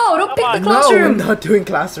backyard? No, don't pick the No, we're classroom. not doing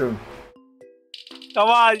classroom. Come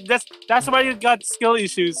on, that's why you got skill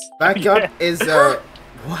issues. Backyard is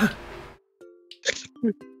what?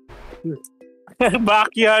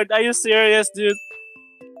 Backyard? Are you serious, dude?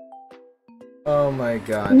 Oh my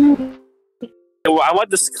god. I want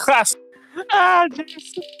this class.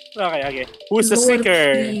 James. Okay. Who's the Lord,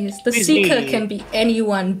 seeker? Please. The Please seeker me. can be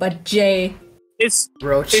anyone but Jay. It's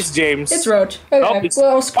Roach. It's James. It's Roach. Okay, Oh, it's-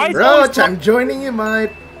 well, screw why- it. Roach, I'm joining you, mate.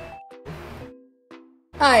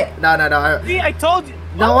 Alright. No. See, I told you.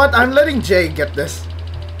 You know what? I'm letting Jay get this.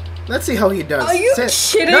 Let's see how he does. Are you Sit.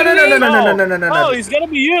 kidding No, me? no. Oh, it's gonna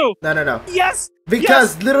be you. No. Yes.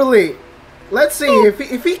 Because literally, let's see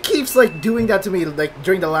if he keeps like doing that to me like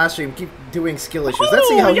during the last stream, keep doing skill issues. Let's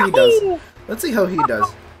see how he does. Let's see how he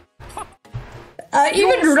does.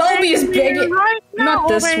 Even Roby is begging. Right now, Not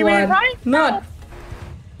this baby, one. right Not.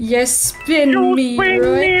 Yes, spin You me spin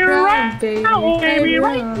me right right round, baby. now, baby,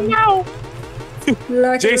 right now.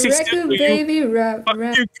 Like JC a still record, for you. baby, rap, Fuck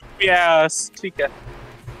rap. you, goofy ass. Chica.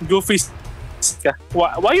 Goofy. Chica.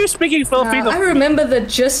 Why are you speaking Filipino? I remember the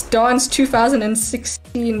Just Dance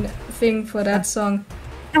 2016 thing for that song.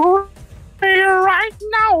 You here right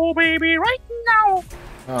now, baby, right now.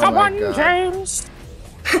 Oh Come my on, god. James.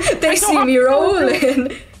 They see me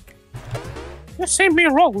rolling. You see me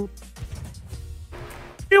roll.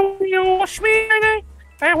 You watch me, nay.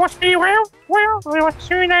 I watch me well. I watch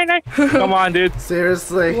you, nay. Come on, dude.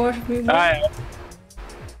 Seriously. Watch me, Alright.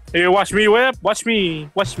 You watch me whip. Watch me.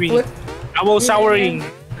 Whip. I will showering.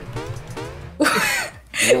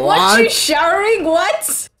 What? You showering?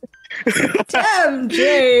 What? Damn,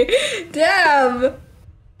 Jay. Damn.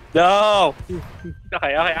 No.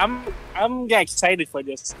 Okay. I'm getting excited for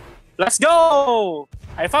this. Let's go.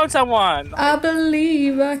 I found someone. I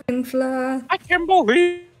believe I can fly. I can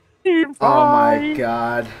believe. Oh my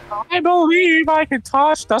god. I believe I can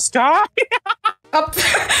touch the sky. Up.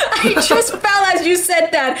 I just fell as you said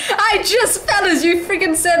that. I just fell as you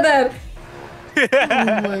freaking said that.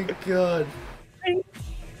 Oh my god.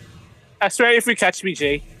 I swear if you catch me,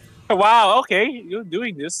 Jay. Wow, okay, you're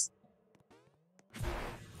doing this.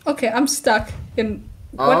 Okay, I'm stuck in.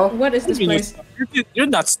 Oh. What is this place? You're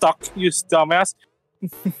not stuck, you dumbass.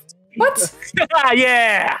 What?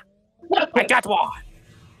 Yeah! I got one!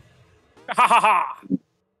 Ha ha ha!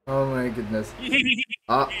 Oh my goodness.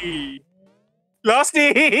 Losty!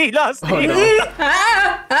 Losty! Oh no.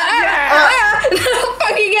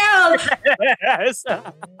 Fucking hell! Yes!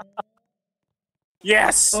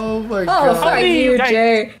 Yes! Oh my Oh, god. fuck you, guys.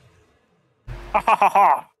 Jay. Ha ha ha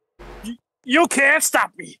ha! You can't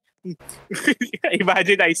stop me!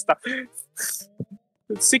 Imagine I stop.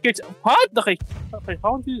 Secret. What? Okay,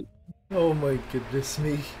 how do you. Oh my goodness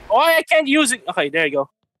me. Oh, I can't use it. Okay, there you go.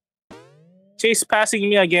 Chase passing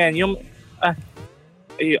me again. Can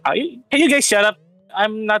you guys shut up?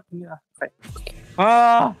 I'm not.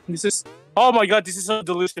 Okay. This is. Oh my god, this is so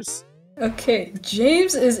delicious. Okay,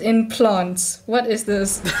 James is in plants. What is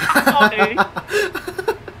this? Okay.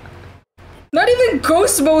 Not even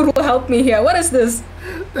ghost mode will help me here. What is this?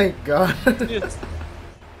 Thank god.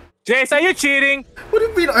 Jace, are you cheating? What do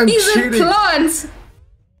you mean I'm He's in cheating? plants.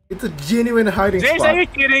 It's a genuine hiding Jace, spot. are you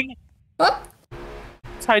cheating? What?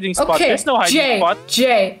 It's hiding spot. Okay, There's no hiding spot.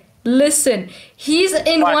 Jay, listen. He's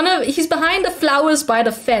in What? he's behind the flowers by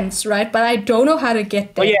the fence, right? But I don't know how to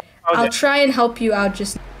get there. Oh, yeah, I'll okay. try and help you out.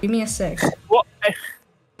 Just give me a sec. Well,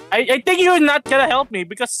 I think you're not gonna help me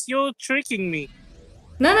because you're tricking me.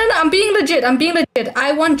 No, I'm being legit.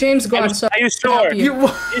 I want James gone, so Are you I can sure? help you. You.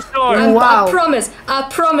 Are you sure? Wow. I promise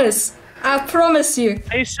you.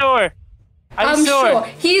 Are you sure? I'm sure.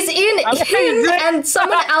 He's in Okay, him good. and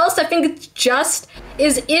someone else, I think it's Just,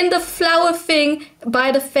 is in the flower thing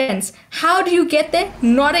by the fence. How do you get there?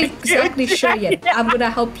 Not exactly sure yet. I'm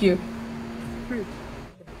gonna help you.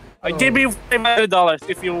 Give me $500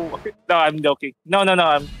 if you. No, I'm joking. No.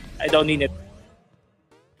 I don't need it.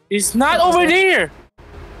 It's not over there.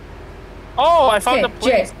 Oh, I found Okay, the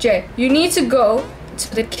place. Jay, you need to go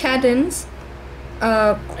to the cannons.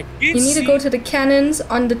 I You did need to see- go to the cannons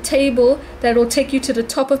on the table that will take you to the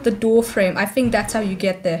top of the door frame. I think that's how you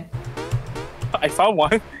get there. I found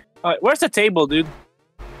one. Where's the table, dude?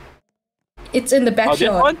 It's in the Oh, this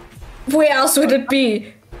backyard. one? Where else would it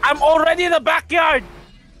be? I'm already in the backyard.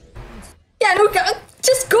 Yeah, no,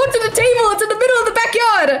 just go to the table. It's in the middle of the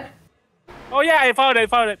backyard. Oh yeah, I found it.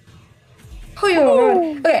 Oh,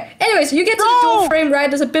 yeah. Okay. Anyways, you get to the door frame, right?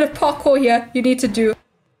 There's a bit of parkour here you need to do,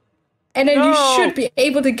 and then you should be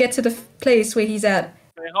able to get to the place where he's at.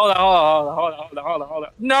 Wait, hold on.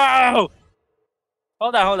 No!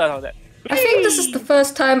 Hold on. I think this is the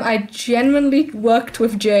first time I genuinely worked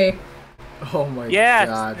with Jay. Oh my Yes.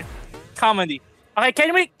 god. Comedy. Okay,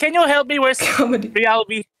 can you help me? Where's Comedy.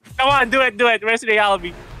 Reality? Come on, do it. Where's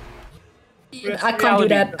Reality? I can't do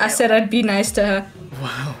that. I said I'd be nice to her.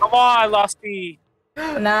 Wow. Come on, Losty.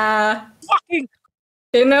 Nah. Fucking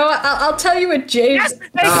You know what? I'll tell you what James. yes!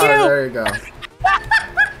 Thank you! There you go.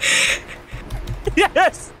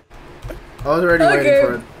 Yes! I was already waiting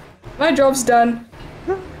for it. My job's done.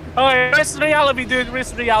 Okay, where's Reality, dude?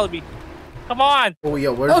 Where's Reality? Come on! Oh yeah,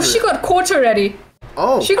 where's Oh, she got caught already.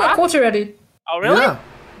 Oh. She got caught already. Oh, really? Yeah.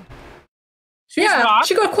 She's Yeah, not?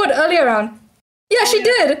 she got caught earlier on. Yeah, she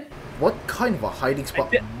did. What kind of a hiding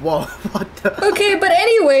spot? Whoa, what the? Okay, but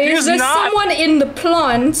anyways, She's there's not. someone in the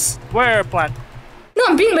plants. Where, plant? No,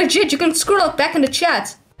 I'm being legit. You can scroll up back in the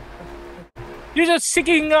chat. You're just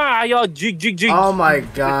seeking, yo, jig. Oh my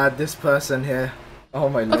god, this person here. Oh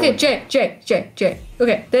my lord. Okay, Jay.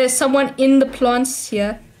 Okay, there's someone in the plants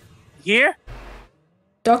here. Here?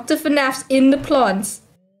 Dr. FNAF's in the plants.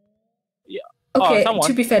 Yeah. Okay, someone.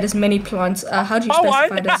 to be fair, there's many plants. How do you Someone?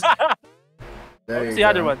 specify this? There What's you the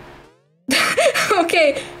other go. one?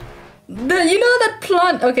 Okay, you know that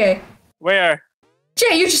plant? Okay, Where?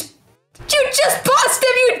 Jay, you just passed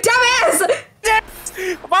him, you dumbass!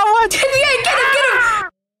 Yes! Mama! Get him!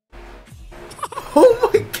 Oh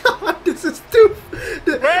my god, this is stupid.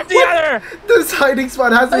 Where's the other? This hiding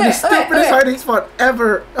spot has to be the Okay, stupidest okay. hiding spot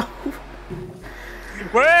ever.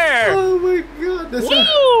 Where? Oh my god, this is...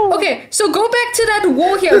 Woo! Okay, so go back to that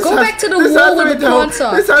wall here. This Go has- back to the this has wall to where be the plants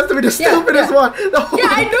are. This has to be the stupidest yeah. one. Oh Yeah,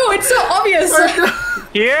 I know, it's so obvious.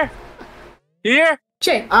 Here? Here?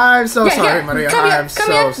 Jay, I'm so yeah, sorry, here. Maria. Come here, I'm come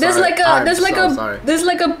so here. sorry. There's like a, I'm there's like so a, sorry. there's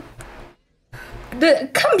like a.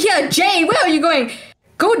 Come here, Jay. Where are you going?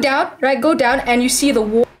 Go down, right? Go down, and you see the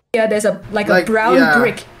wall. Yeah, there's a a brown yeah.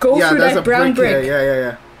 brick. Go yeah, through there's that a brown brick.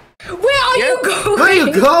 Yeah. Where are you going? Where are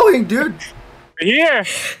you going, dude? Here?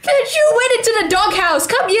 Then you went into the doghouse.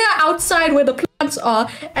 Come here, outside where the plants are,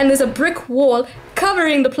 and there's a brick wall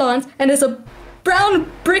covering the plants, and there's a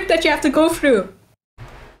brown brick that you have to go through.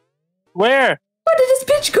 Where? Where did this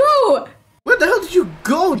bitch go? Where the hell did you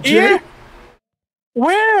go, Jay? Here?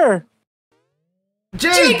 Where? Jay,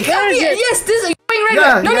 Jay, come is here. it? Yes, this is going right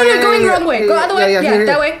yeah, way. No, yeah, you're yeah, going yeah, wrong way. Go other way. Yeah, here.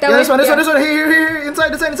 that way. That yeah, way. this one. Here,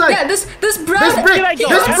 inside. Yeah, this brown. This brick, I go?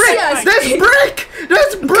 this Yes, brick, yes.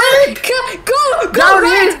 this brick. Go Down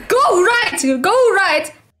right. here. Go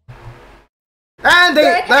right. And they,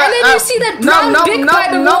 Right, and then you see that brown brick by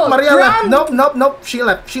the no, wall. Maria Brown- left. Nope. She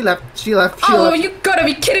left. Oh, you gotta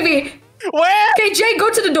be kidding me. Where? Okay, Jay, go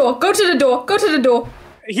to the door. Go to the door.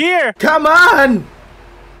 Here. Come on,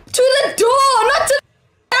 To the door, not to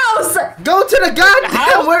the house. go to the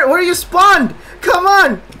goddamn where you spawned. Come on,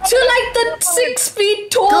 To like the 6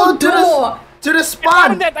 feet go tall to door. the I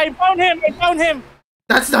spawn. found him.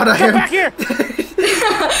 That's not a Come him. back here.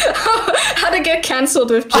 How to get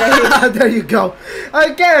cancelled with Jay. There you go.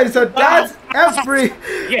 Okay, so that's every.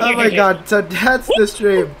 Oh my god, so that's the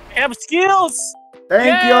stream. I have skills. Thank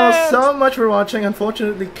y'all Yes! so much for watching.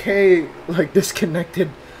 Unfortunately, Kay disconnected.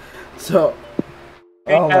 So,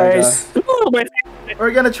 oh my god. Ooh, my-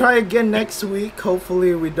 We're gonna try again next week.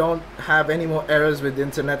 Hopefully, we don't have any more errors with the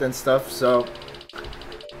internet and stuff. So,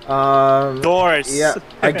 Doors. yeah,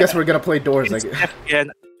 I guess we're gonna play Doors again.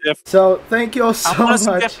 Again. So, thank you all so I'm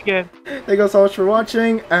gonna much. skip again. Thank you all so much for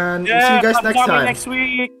watching, and we'll see you guys I'm next coming time. next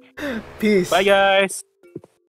week. Peace. Bye, guys.